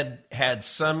had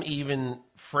some even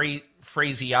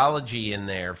phraseology in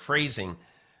there, phrasing,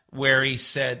 where he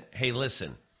said, hey,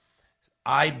 listen,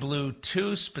 I blew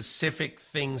two specific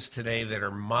things today that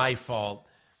are my fault,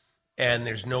 and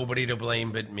there's nobody to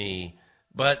blame but me.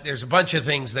 But there's a bunch of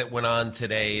things that went on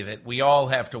today that we all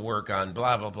have to work on,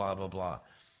 blah, blah, blah, blah, blah.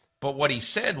 But what he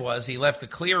said was he left a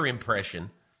clear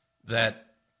impression that,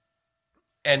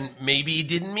 and maybe he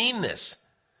didn't mean this,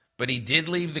 but he did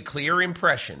leave the clear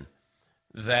impression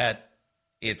that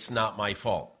it's not my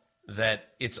fault, that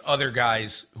it's other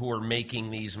guys who are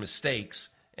making these mistakes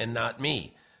and not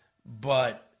me.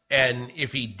 And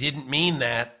if he didn't mean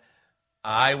that,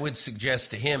 I would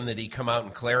suggest to him that he come out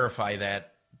and clarify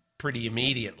that pretty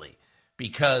immediately,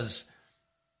 because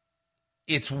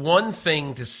it's one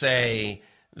thing to say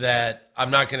that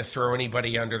I'm not going to throw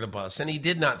anybody under the bus. And he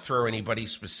did not throw anybody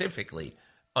specifically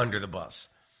under the bus.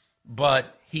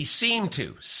 But he seemed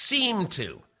to.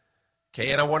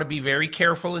 Okay, and I want to be very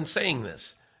careful in saying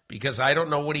this, because I don't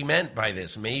know what he meant by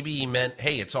this. Maybe he meant,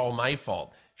 hey, it's all my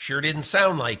fault. Sure didn't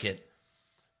sound like it.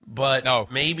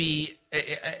 But maybe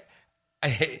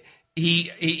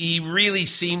he really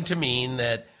seemed to mean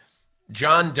that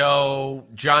John Doe,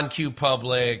 John Q.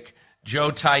 Public,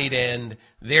 Joe Tight End,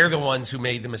 they're the ones who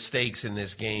made the mistakes in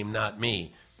this game, not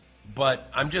me. But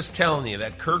I'm just telling you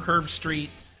that Kirk Herbstreit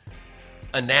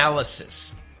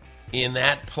analysis in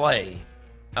that play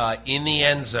in the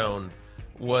end zone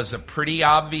was a pretty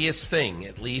obvious thing,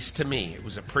 at least to me. It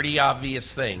was a pretty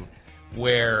obvious thing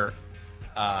where,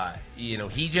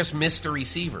 he just missed a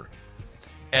receiver.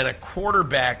 And a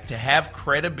quarterback to have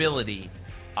credibility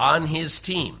on his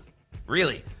team,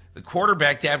 really, the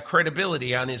quarterback to have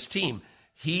credibility on his team,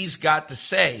 he's got to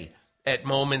say at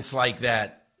moments like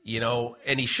that,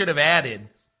 and he should have added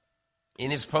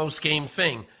in his post-game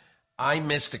thing, I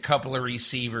missed a couple of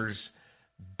receivers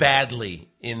badly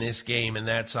in this game, and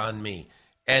that's on me.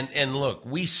 And look,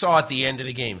 we saw at the end of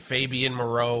the game, Fabian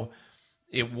Moreau,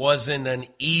 it wasn't an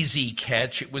easy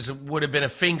catch. It would have been a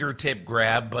fingertip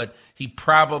grab, but he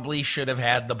probably should have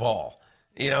had the ball.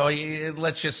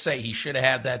 Let's just say he should have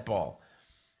had that ball.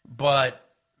 But,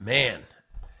 man,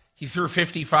 he threw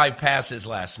 55 passes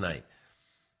last night.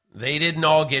 They didn't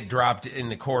all get dropped in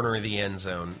the corner of the end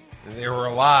zone. There were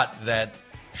a lot that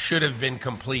should have been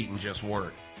complete and just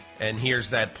weren't. And here's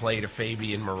that play to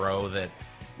Fabian Moreau that,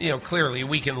 clearly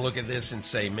we can look at this and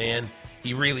say, man,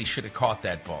 he really should have caught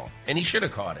that ball. And he should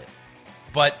have caught it.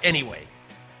 But anyway,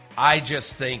 I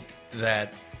just think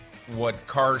that what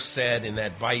Carr said in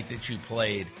that bite that you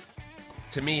played,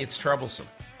 to me, it's troublesome.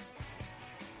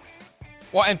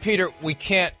 Well, and Peter, we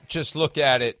can't just look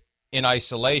at it in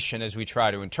isolation as we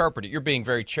try to interpret it. You're being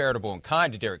very charitable and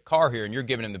kind to Derek Carr here, and you're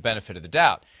giving him the benefit of the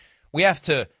doubt. We have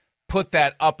to put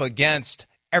that up against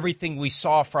everything we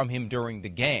saw from him during the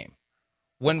game.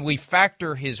 When we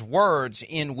factor his words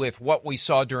in with what we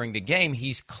saw during the game,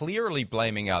 he's clearly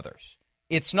blaming others.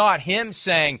 It's not him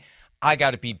saying, I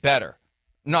got to be better.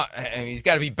 He's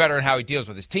got to be better in how he deals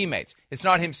with his teammates. It's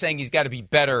not him saying he's got to be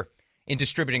better in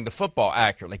distributing the football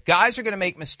accurately. Guys are going to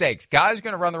make mistakes. Guys are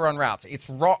going to run the wrong routes.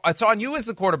 It's on you as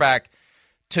the quarterback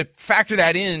to factor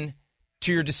that in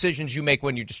to your decisions you make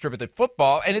when you distribute the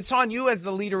football, and it's on you as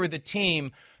the leader of the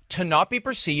team to not be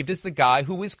perceived as the guy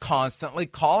who is constantly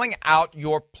calling out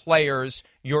your players,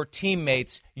 your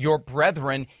teammates, your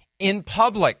brethren in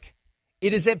public.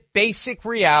 It is a basic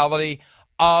reality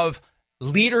of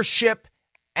leadership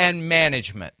and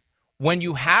management. When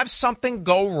you have something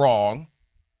go wrong,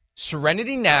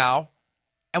 serenity now,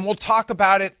 and we'll talk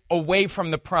about it away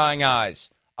from the prying eyes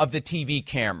of the TV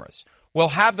cameras. We'll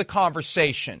have the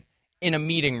conversation in a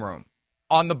meeting room,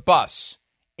 on the bus,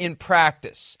 in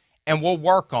practice, and we'll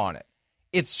work on it.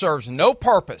 It serves no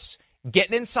purpose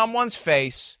getting in someone's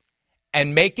face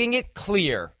and making it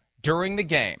clear during the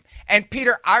game. And,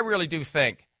 Peter, I really do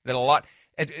think that a lot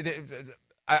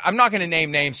 – I'm not going to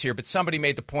name names here, but somebody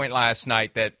made the point last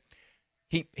night that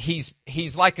he's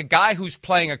like a guy who's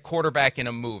playing a quarterback in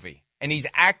a movie, and he's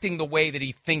acting the way that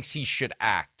he thinks he should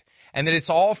act, and that it's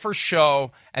all for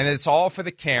show and that it's all for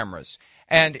the cameras.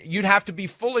 And you'd have to be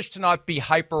foolish to not be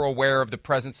hyper aware of the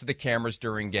presence of the cameras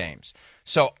during games.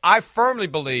 So I firmly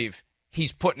believe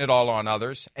he's putting it all on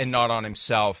others and not on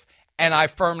himself. And I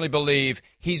firmly believe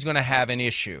he's going to have an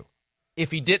issue.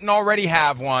 If he didn't already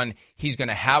have one, he's going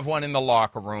to have one in the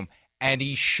locker room, and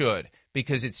he should,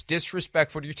 because it's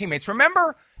disrespectful to your teammates.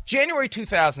 Remember January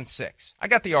 2006? I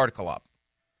got the article up.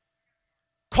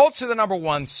 Colts are the number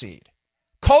 1 seed.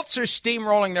 Colts are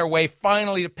steamrolling their way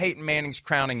finally to Peyton Manning's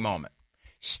crowning moment.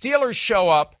 Steelers show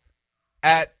up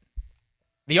at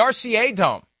the RCA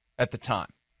Dome at the time.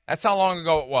 That's how long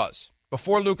ago it was,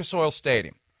 before Lucas Oil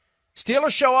Stadium.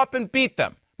 Steelers show up and beat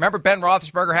them. Remember, Ben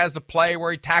Roethlisberger has the play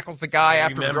where he tackles the guy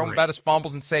after Jerome Bettis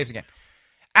fumbles and saves the game.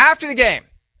 After the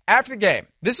game,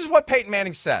 this is what Peyton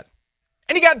Manning said.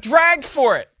 And he got dragged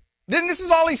for it. Then this is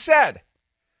all he said.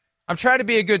 I'm trying to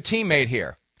be a good teammate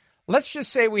here. Let's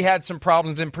just say we had some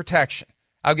problems in protection.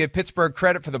 I'll give Pittsburgh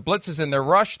credit for the blitzes in their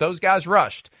rush. Those guys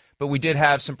rushed, but we did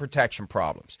have some protection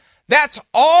problems. That's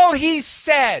all he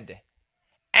said.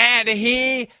 And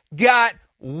he got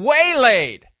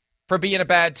waylaid for being a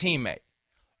bad teammate.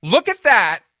 Look at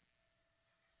that,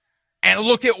 and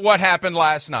look at what happened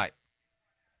last night.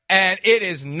 And it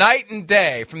is night and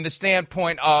day from the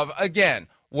standpoint of, again,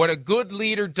 what a good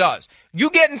leader does.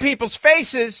 You get in people's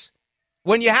faces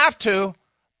when you have to,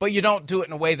 but you don't do it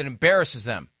in a way that embarrasses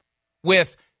them.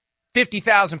 With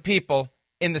 50,000 people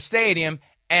in the stadium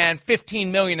and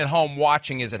 15 million at home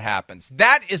watching as it happens.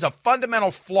 That is a fundamental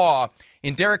flaw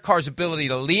in Derek Carr's ability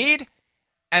to lead,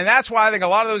 and that's why I think a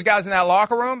lot of those guys in that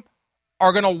locker room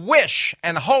are going to wish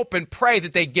and hope and pray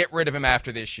that they get rid of him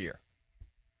after this year.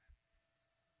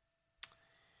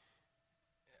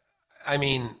 I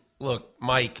mean, look,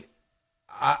 Mike,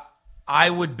 I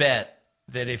would bet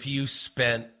that if you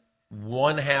spent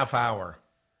 1/2 hour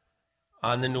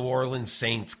on the New Orleans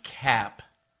Saints cap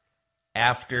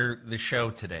after the show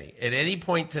today, at any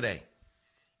point today,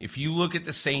 if you look at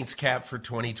the Saints cap for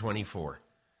 2024,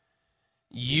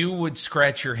 you would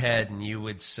scratch your head and you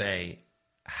would say,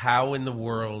 how in the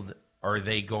world are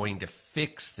they going to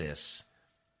fix this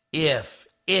if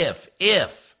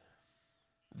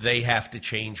they have to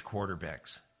change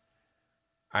quarterbacks?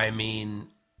 I mean,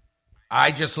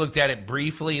 I just looked at it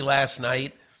briefly last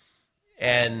night,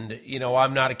 and,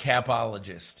 I'm not a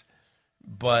capologist,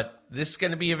 but this is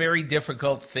going to be a very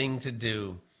difficult thing to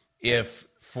do if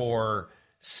for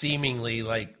seemingly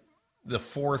like the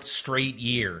fourth straight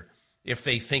year if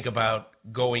they think about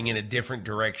going in a different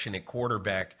direction at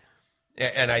quarterback.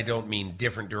 And I don't mean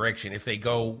different direction. If they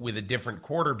go with a different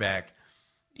quarterback,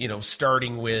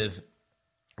 starting with,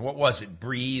 what was it,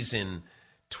 Breeze in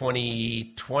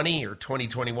 2020 or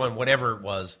 2021, whatever it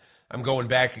was. I'm going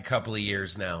back a couple of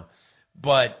years now.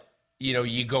 But,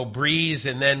 you go Breeze,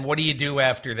 and then what do you do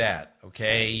after that?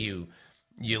 Okay, you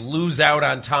lose out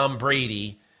on Tom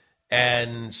Brady,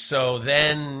 and so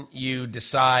then you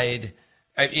decide,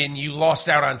 and you lost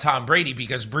out on Tom Brady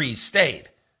because Breeze stayed.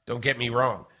 Don't get me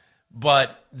wrong.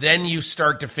 But then you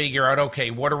start to figure out,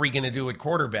 okay, what are we going to do at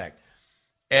quarterback?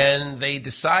 And they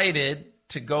decided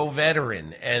to go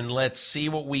veteran, and let's see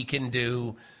what we can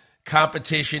do.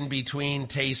 Competition between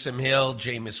Taysom Hill,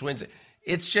 Jameis Winston.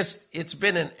 It's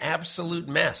been an absolute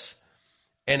mess.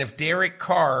 And if Derek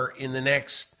Carr in the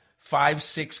next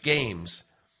 5-6 games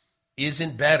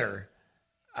isn't better,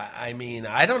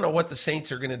 I don't know what the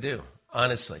Saints are going to do,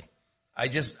 honestly.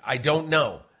 I don't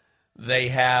know. They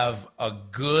have a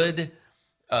good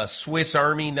Swiss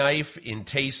Army knife in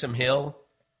Taysom Hill.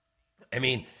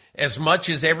 As much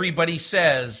as everybody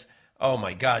says, oh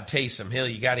my God, Taysom Hill,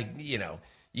 you got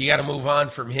to move on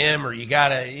from him, or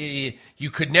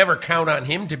you could never count on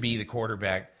him to be the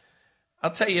quarterback.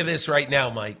 I'll tell you this right now,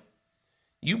 Mike.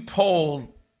 You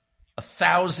polled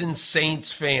 1,000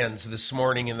 Saints fans this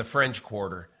morning in the French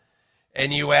Quarter,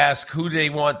 and you ask who they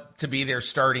want to be their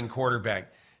starting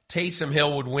quarterback. Taysom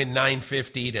Hill would win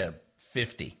 950 to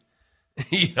 50,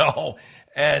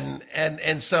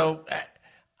 and so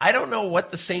I don't know what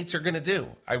the Saints are going to do.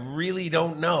 I really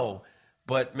don't know,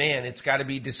 but man, it's got to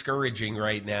be discouraging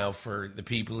right now for the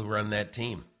people who run that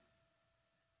team.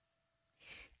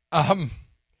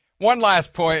 One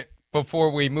last point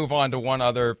before we move on to one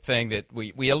other thing that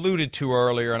we alluded to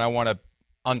earlier, and I want to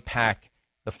unpack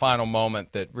the final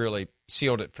moment that really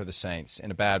sealed it for the Saints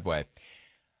in a bad way.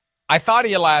 I thought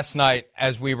of you last night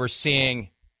as we were seeing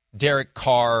Derek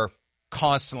Carr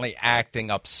constantly acting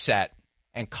upset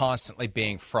and constantly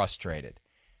being frustrated.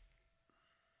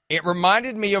 It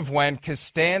reminded me of when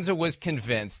Costanza was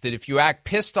convinced that if you act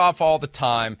pissed off all the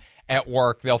time at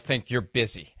work, they'll think you're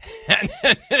busy. And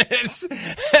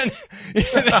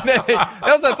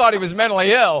also thought he was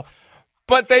mentally ill.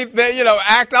 But they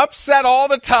act upset all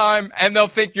the time, and they'll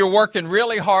think you're working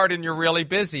really hard and you're really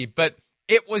busy. But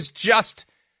it was just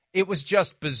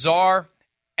bizarre.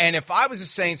 And if I was a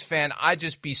Saints fan, I'd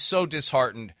just be so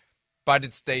disheartened by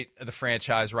the state of the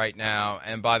franchise right now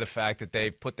and by the fact that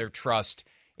they've put their trust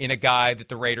in a guy that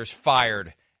the Raiders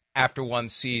fired after one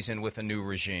season with a new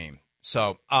regime.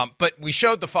 So, but we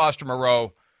showed the Foster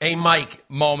Moreau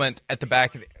moment at the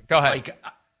back of the – go ahead. Mike,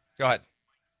 go ahead.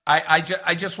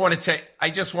 I just want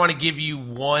to give you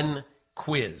one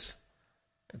quiz,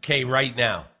 okay, right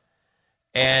now.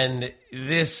 And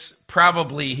this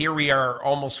probably, here we are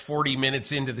almost 40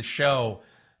 minutes into the show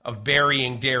of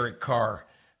burying Derek Carr.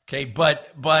 Okay,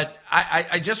 but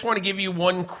I just want to give you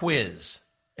one quiz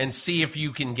and see if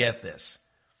you can get this.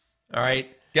 All right?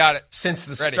 Got it. Since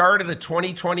the start of the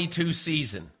 2022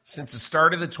 season,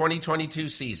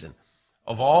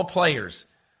 of all players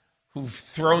who've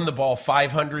thrown the ball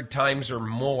 500 times or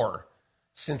more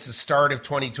since the start of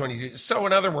 2022. So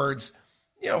in other words,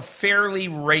 fairly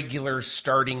regular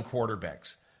starting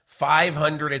quarterbacks,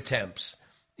 500 attempts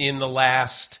in the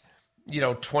last,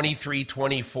 23,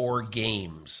 24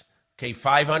 games. Okay,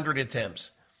 500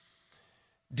 attempts.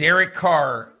 Derek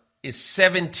Carr is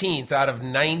 17th out of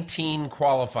 19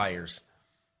 qualifiers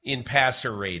in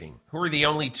passer rating. Who are the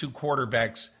only two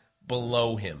quarterbacks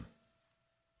below him?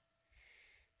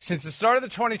 Since the start of the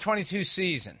 2022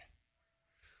 season,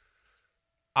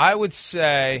 I would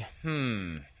say,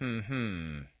 They're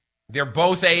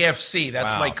both AFC.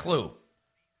 That's my clue.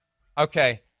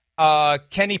 Okay.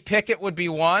 Kenny Pickett would be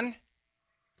one.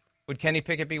 Would Kenny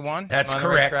Pickett be one? That's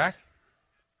correct. Right track?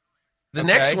 The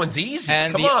next one's easy.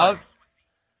 And Come on.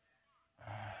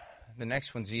 The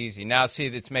next one's easy. Now, see,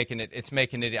 it's making it.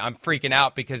 I'm freaking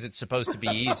out because it's supposed to be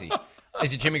easy.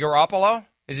 Is it Jimmy Garoppolo?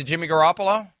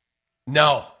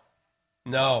 No.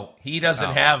 He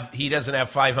doesn't have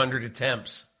 500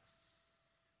 attempts.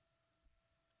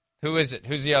 Who is it?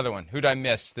 Who's the other one? Who'd I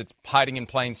miss that's hiding in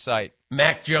plain sight?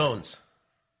 Mac Jones.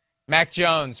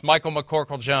 Michael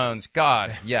McCorkle-Jones.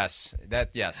 God, yes.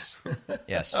 Yes.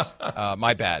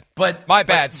 My bad. My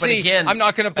bad. See, again, I'm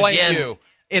not going to blame you.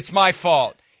 It's my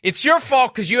fault. It's your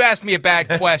fault because you asked me a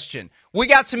bad question. We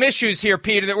got some issues here,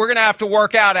 Peter, that we're going to have to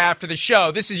work out after the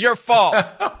show. This is your fault.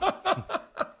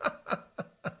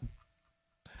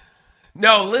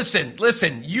 No,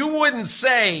 listen. You wouldn't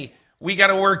say we got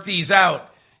to work these out.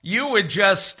 You would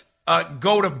just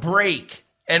go to break,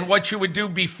 and what you would do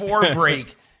before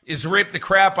break is rip the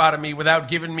crap out of me without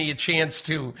giving me a chance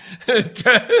to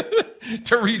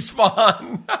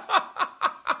respond.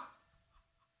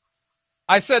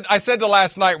 I said to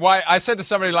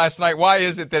somebody last night, why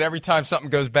is it that every time something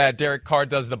goes bad, Derek Carr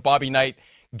does the Bobby Knight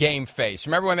game face?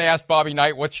 Remember when they asked Bobby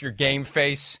Knight, what's your game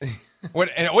face? What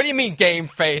do you mean game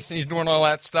face? And he's doing all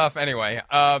that stuff. Anyway,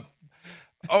 what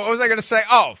was I going to say?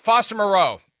 Oh, Foster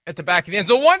Moreau at the back of the end.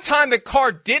 The one time that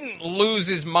Carr didn't lose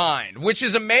his mind, which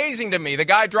is amazing to me. The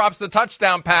guy drops the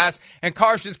touchdown pass, and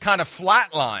Carr's just kind of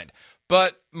flatlined.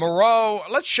 But Moreau,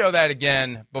 let's show that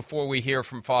again before we hear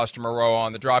from Foster Moreau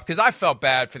on the drop, because I felt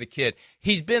bad for the kid.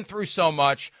 He's been through so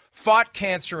much, fought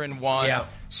cancer and won. Yeah.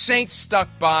 Saints stuck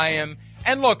by him.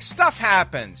 And look, stuff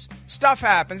happens. Stuff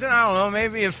happens. And I don't know,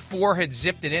 maybe if Four had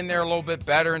zipped it in there a little bit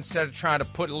better instead of trying to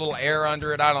put a little air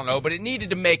under it, I don't know. But it needed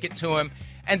to make it to him.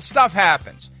 And stuff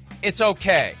happens. It's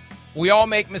okay. We all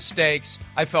make mistakes.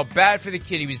 I felt bad for the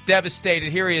kid. He was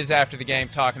devastated. Here he is after the game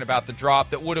talking about the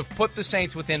drop that would have put the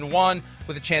Saints within one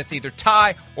with a chance to either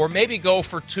tie or maybe go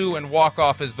for two and walk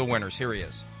off as the winners. Here he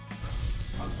is.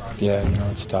 Yeah,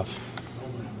 it's tough.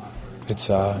 It's,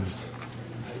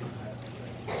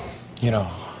 in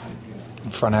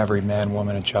front of every man,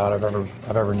 woman, and child I've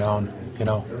ever known.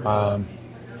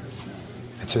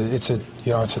 It's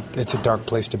a dark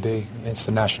place to be. It's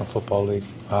the National Football League.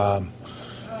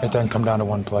 It doesn't come down to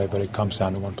one play, but it comes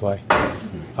down to one play.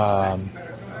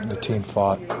 The team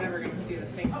fought.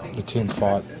 The team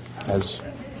fought as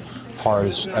hard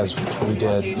as we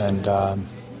did, and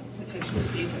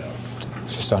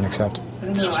it's just unacceptable.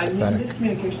 It's just pathetic.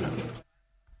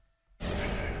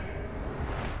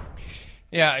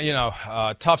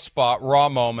 Yeah, tough spot, raw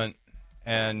moment,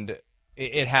 and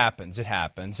it happens. It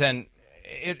happens, and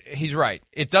he's right.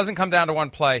 It doesn't come down to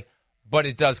one play, but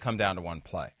it does come down to one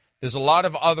play. There's a lot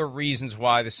of other reasons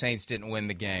why the Saints didn't win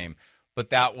the game,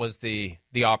 but that was the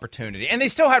opportunity. And they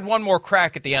still had one more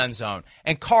crack at the end zone,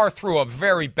 and Carr threw a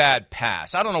very bad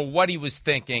pass. I don't know what he was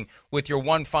thinking with your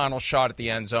one final shot at the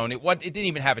end zone. It didn't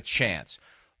even have a chance.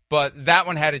 But that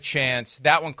one had a chance.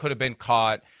 That one could have been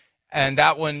caught, and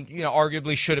that one,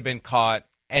 arguably should have been caught,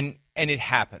 and it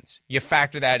happens. You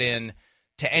factor that in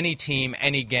to any team,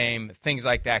 any game, things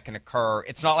like that can occur.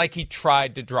 It's not like he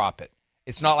tried to drop it.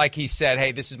 It's not like he said,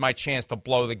 hey, this is my chance to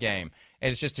blow the game.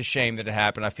 And it's just a shame that it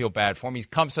happened. I feel bad for him. He's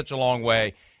come such a long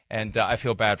way, and I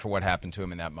feel bad for what happened to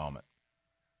him in that moment.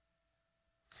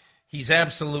 He's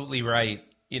absolutely right.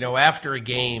 After a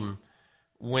game,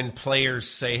 when players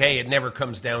say, hey, it never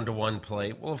comes down to one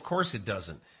play, well, of course it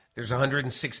doesn't. There's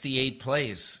 168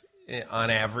 plays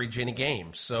on average in a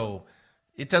game, so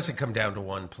it doesn't come down to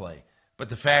one play. But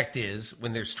the fact is,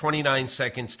 when there's 29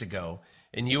 seconds to go,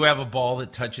 and you have a ball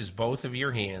that touches both of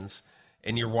your hands,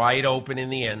 and you're wide open in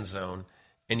the end zone,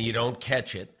 and you don't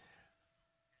catch it,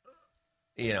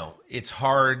 it's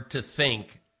hard to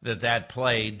think that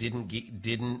play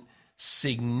didn't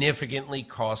significantly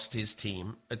cost his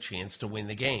team a chance to win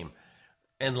the game.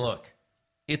 And look,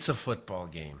 it's a football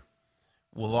game.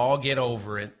 We'll all get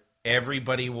over it.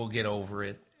 Everybody will get over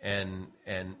it. And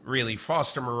really,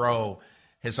 Foster Moreau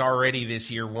has already this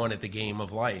year won at the game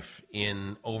of life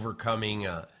in overcoming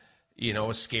a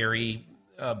scary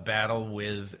battle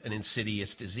with an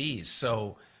insidious disease.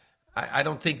 So I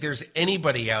don't think there's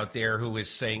anybody out there who is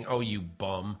saying, oh, you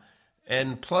bum.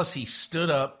 And plus, he stood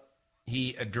up.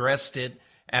 He addressed it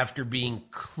after being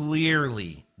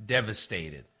clearly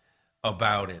devastated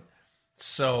about it.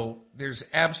 So there's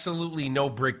absolutely no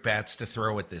brickbats to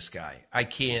throw at this guy. I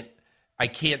can't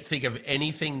think of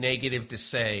anything negative to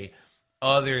say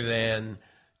other than,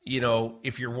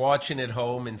 if you're watching at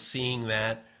home and seeing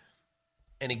that,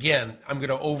 and again, I'm going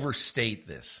to overstate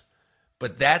this,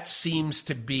 but that seems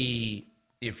to be,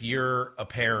 if you're a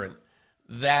parent,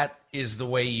 that is the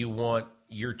way you want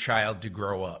your child to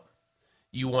grow up.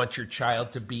 You want your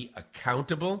child to be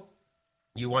accountable.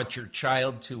 You want your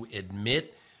child to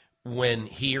admit when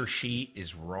he or she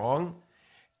is wrong.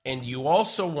 And you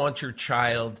also want your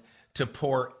child to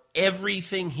pour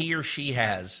everything he or she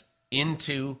has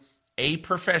into a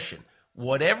profession,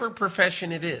 whatever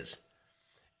profession it is.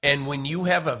 And when you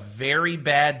have a very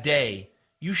bad day,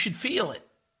 you should feel it.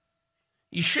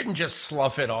 You shouldn't just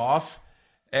slough it off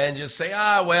and just say,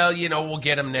 we'll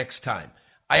get him next time.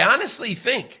 I honestly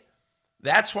think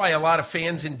that's why a lot of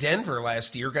fans in Denver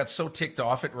last year got so ticked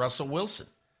off at Russell Wilson.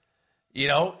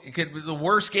 It could be the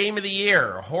worst game of the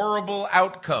year, horrible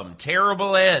outcome,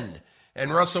 terrible end. And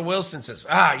Russell Wilson says,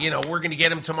 we're going to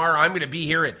get him tomorrow. I'm going to be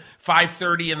here at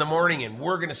 5:30 in the morning, and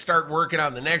we're going to start working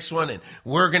on the next one, and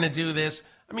we're going to do this.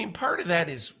 I mean, part of that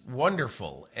is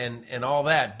wonderful and all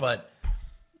that. But,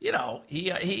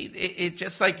 it's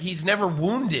just like he's never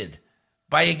wounded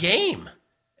by a game.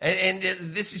 And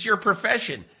this is your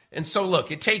profession. And so,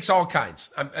 look, it takes all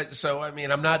kinds.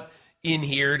 I'm not in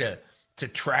here to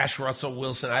trash Russell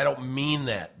Wilson. I don't mean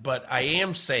that. But I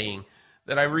am saying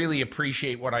that I really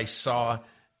appreciate what I saw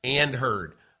and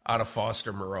heard out of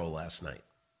Foster Moreau last night.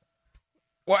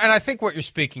 Well, and I think what you're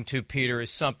speaking to, Peter,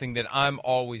 is something that I'm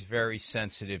always very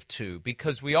sensitive to,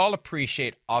 because we all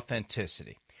appreciate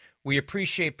authenticity. We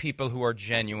appreciate people who are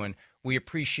genuine. We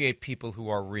appreciate people who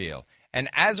are real. And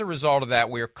as a result of that,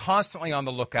 we are constantly on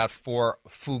the lookout for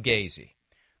fugazi.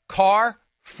 Carr,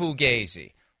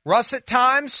 fugazi. Russ at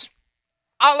times,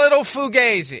 a little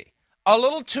fugazi. A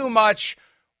little too much.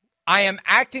 I am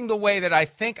acting the way that I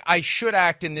think I should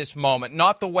act in this moment,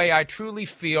 not the way I truly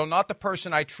feel, not the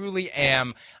person I truly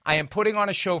am. I am putting on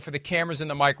a show for the cameras and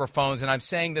the microphones, and I'm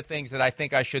saying the things that I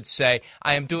think I should say.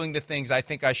 I am doing the things I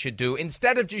think I should do,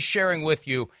 instead of just sharing with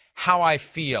you how I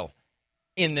feel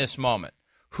in this moment,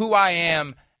 who I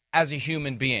am as a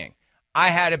human being. I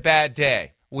had a bad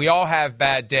day. We all have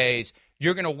bad days.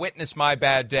 You're going to witness my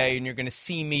bad day, and you're going to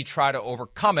see me try to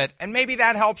overcome it, and maybe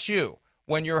that helps you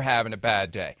when you're having a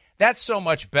bad day. That's so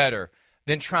much better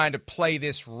than trying to play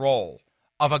this role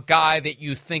of a guy that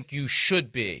you think you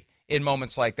should be in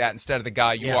moments like that instead of the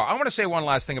guy you are. I want to say one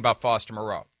last thing about Foster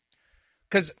Moreau,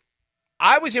 because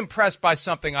I was impressed by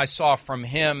something I saw from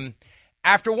him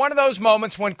after one of those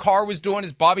moments when Carr was doing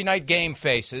his Bobby Knight game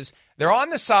faces. They're on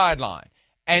the sideline,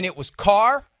 and it was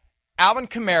Carr, Alvin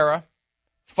Kamara,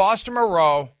 Foster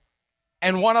Moreau,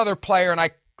 and one other player, and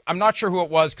I'm not sure who it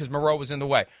was because Moreau was in the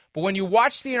way. But when you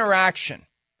watch the interaction,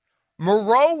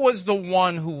 Moreau was the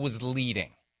one who was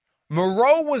leading.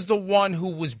 Moreau was the one who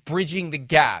was bridging the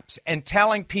gaps and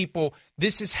telling people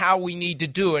this is how we need to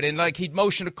do it. And like he'd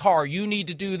motion to Carr, you need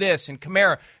to do this, and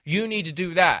Kamara, you need to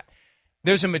do that.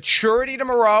 There's a maturity to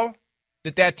Moreau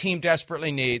that team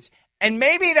desperately needs. And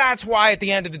maybe that's why at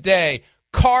the end of the day,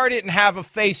 Carr didn't have a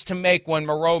face to make when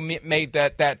Moreau made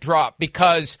that drop,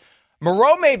 because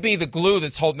Moreau may be the glue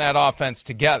that's holding that offense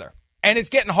together. And it's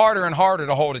getting harder and harder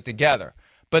to hold it together.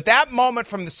 But that moment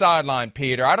from the sideline,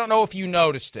 Peter, I don't know if you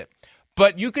noticed it,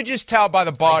 but you could just tell by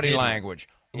the body language.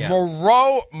 Yeah.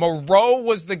 Moreau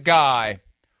was the guy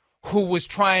who was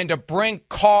trying to bring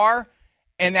Carr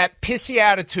and that pissy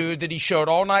attitude that he showed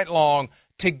all night long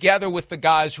together with the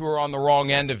guys who are on the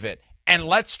wrong end of it. And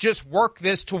let's just work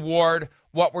this toward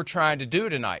what we're trying to do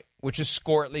tonight, which is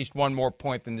score at least one more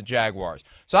point than the Jaguars.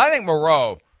 So I think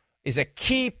Moreau is a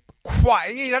key.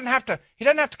 He doesn't have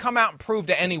to come out and prove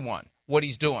to anyone what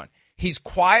he's doing. He's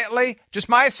quietly, just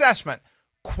my assessment,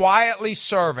 quietly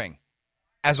serving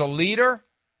as a leader,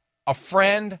 a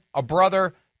friend, a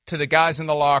brother to the guys in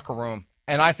the locker room,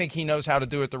 and I think he knows how to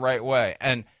do it the right way.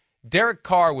 And Derek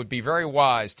Carr would be very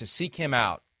wise to seek him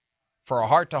out for a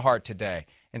heart-to-heart today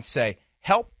and say,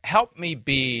 help me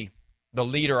be the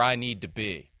leader I need to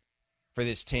be for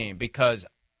this team, because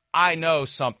I know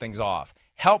something's off.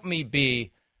 Help me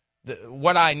be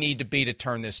what I need to be to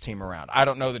turn this team around. I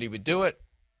don't know that he would do it,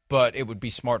 but it would be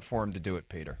smart for him to do it,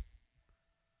 Peter.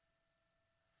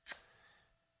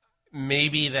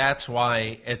 Maybe that's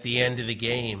why at the end of the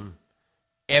game,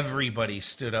 everybody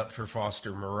stood up for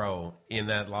Foster Moreau in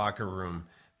that locker room.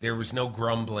 There was no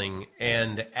grumbling.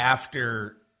 And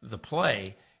after the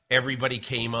play, everybody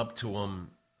came up to him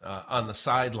on the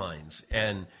sidelines.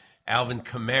 And Alvin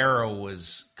Kamara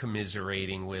was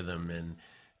commiserating with him.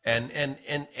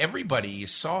 And everybody, you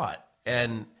saw it.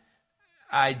 And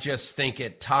I just think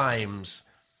at times,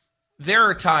 there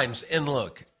are times, and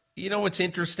look, you know what's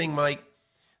interesting, Mike?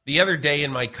 The other day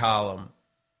in my column,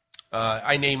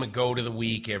 I name a GOAT of the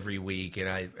week every week,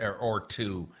 and or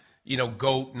two. You know,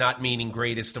 GOAT not meaning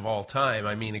greatest of all time.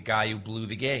 I mean a guy who blew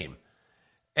the game.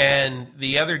 And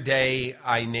the other day,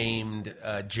 I named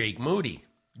Jake Moody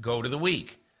GOAT of the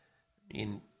week. I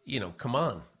mean, you know, come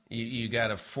on. You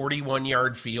got a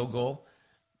 41-yard field goal.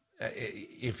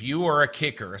 If you are a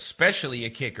kicker, especially a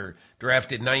kicker,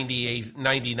 drafted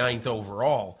 99th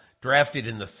overall, drafted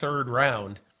in the third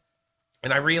round,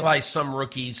 and I realize some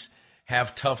rookies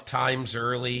have tough times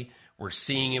early. We're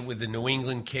seeing it with the New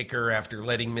England kicker after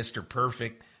letting Mr.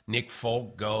 Perfect, Nick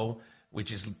Folk, go,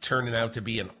 which is turning out to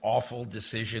be an awful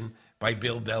decision by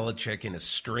Bill Belichick in a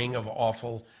string of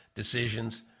awful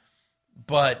decisions.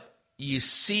 But you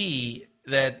see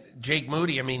that Jake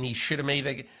Moody, I mean, he should have made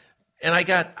that. And I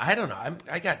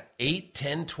got 8,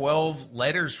 10, 12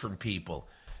 letters from people.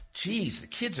 Geez, the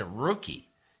kid's a rookie.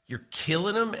 You're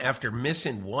killing him after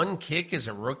missing one kick as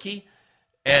a rookie?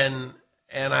 And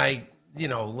I,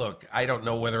 look, I don't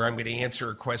know whether I'm going to answer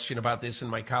a question about this in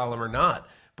my column or not.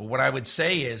 But what I would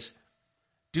say is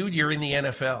dude, you're in the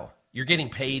NFL. You're getting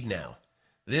paid now.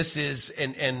 This is,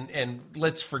 and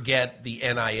let's forget the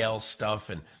NIL stuff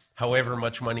and however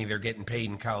much money they're getting paid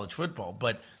in college football,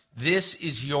 but this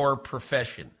is your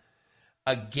profession.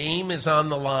 A game is on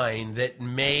the line that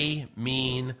may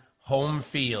mean home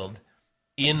field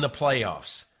in the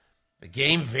playoffs. The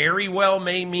game very well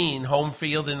may mean home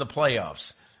field in the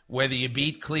playoffs. Whether you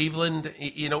beat Cleveland,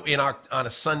 on a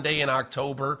Sunday in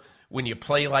October when you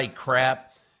play like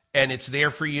crap and it's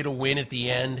there for you to win at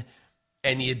the end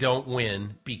and you don't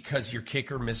win because your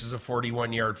kicker misses a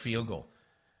 41-yard field goal.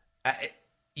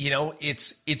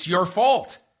 It's your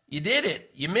fault. You did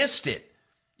it. You missed it.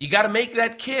 You got to make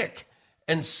that kick.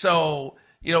 And so,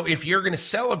 if you're going to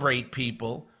celebrate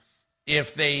people,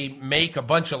 if they make a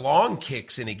bunch of long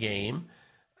kicks in a game,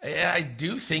 I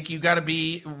do think you got to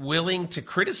be willing to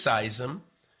criticize them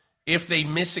if they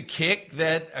miss a kick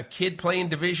that a kid playing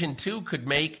Division II could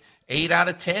make 8 out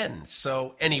of 10.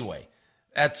 So anyway,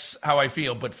 that's how I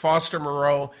feel. But Foster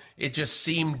Moreau, it just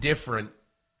seemed different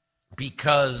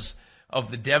because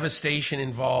of the devastation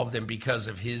involved and because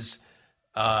of his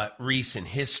recent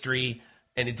history.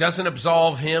 And it doesn't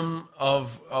absolve him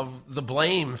of the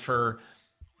blame for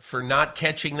not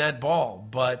catching that ball.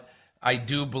 But I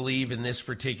do believe in this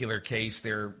particular case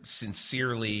they're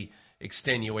sincerely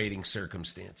extenuating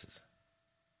circumstances.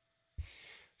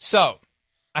 So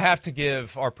I have to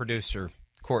give our producer,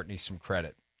 Courtney, some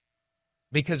credit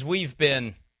because we've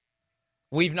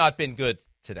not been good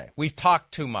today. We've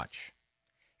talked too much.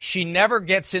 She never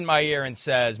gets in my ear and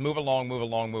says, move along, move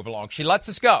along, move along. She lets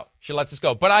us go.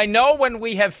 But I know when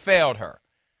we have failed her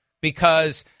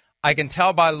because I can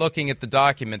tell by looking at the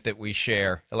document that we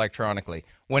share electronically.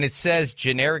 When it says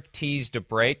generic tease to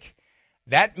break,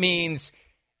 that means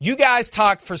you guys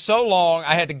talked for so long,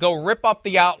 I had to go rip up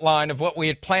the outline of what we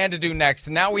had planned to do next.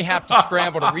 And now we have to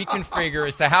scramble to reconfigure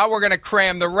as to how we're going to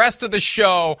cram the rest of the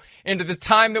show into the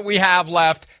time that we have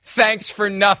left. Thanks for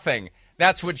nothing.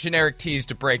 That's what generic tease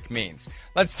to break means.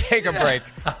 Let's take a break.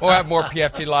 We'll have more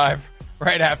PFT Live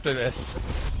right after this.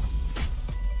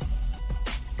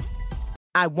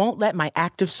 I won't let my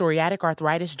active psoriatic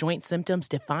arthritis joint symptoms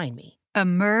define me.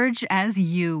 Emerge as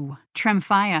you.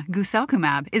 Tremfya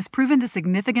guselkumab is proven to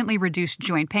significantly reduce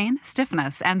joint pain,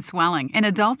 stiffness, and swelling in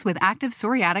adults with active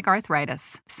psoriatic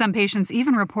arthritis. Some patients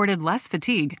even reported less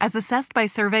fatigue as assessed by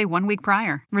survey 1 week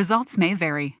prior. Results may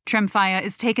vary. Tremfya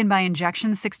is taken by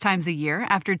injection 6 times a year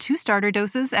after 2 starter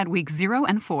doses at weeks 0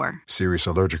 and 4. Serious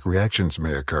allergic reactions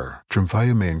may occur.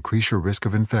 Tremfya may increase your risk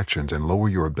of infections and lower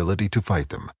your ability to fight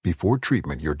them. Before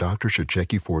treatment, your doctor should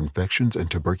check you for infections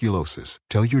and tuberculosis.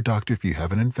 Tell your doctor if you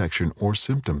have an infection or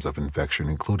symptoms of infection,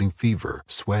 including fever,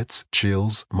 sweats,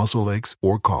 chills, muscle aches,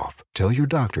 or cough. Tell your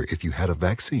doctor if you had a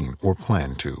vaccine or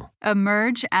plan to.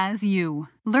 Emerge as you.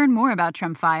 Learn more about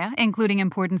Tremfya, including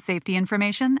important safety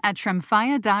information, at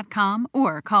tremfya.com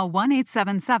or call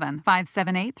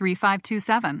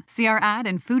 1-877-578-3527. See our ad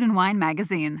in Food and Wine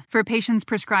magazine. For patients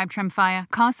prescribed Tremfya,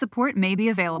 cost support may be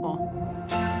available.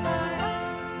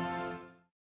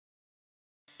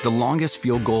 The longest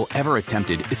field goal ever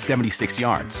attempted is 76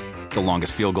 yards. The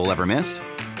longest field goal ever missed?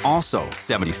 Also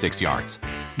 76 yards.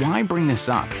 Why bring this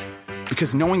up?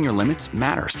 Because knowing your limits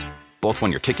matters, both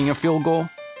when you're kicking a field goal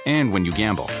and when you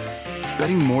gamble.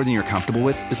 Betting more than you're comfortable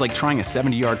with is like trying a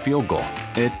 70-yard field goal.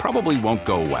 It probably won't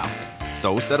go well.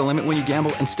 So set a limit when you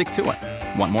gamble and stick to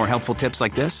it. Want more helpful tips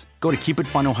like this? Go to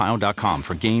keepitfunohio.com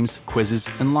for games, quizzes,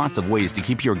 and lots of ways to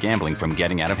keep your gambling from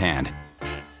getting out of hand.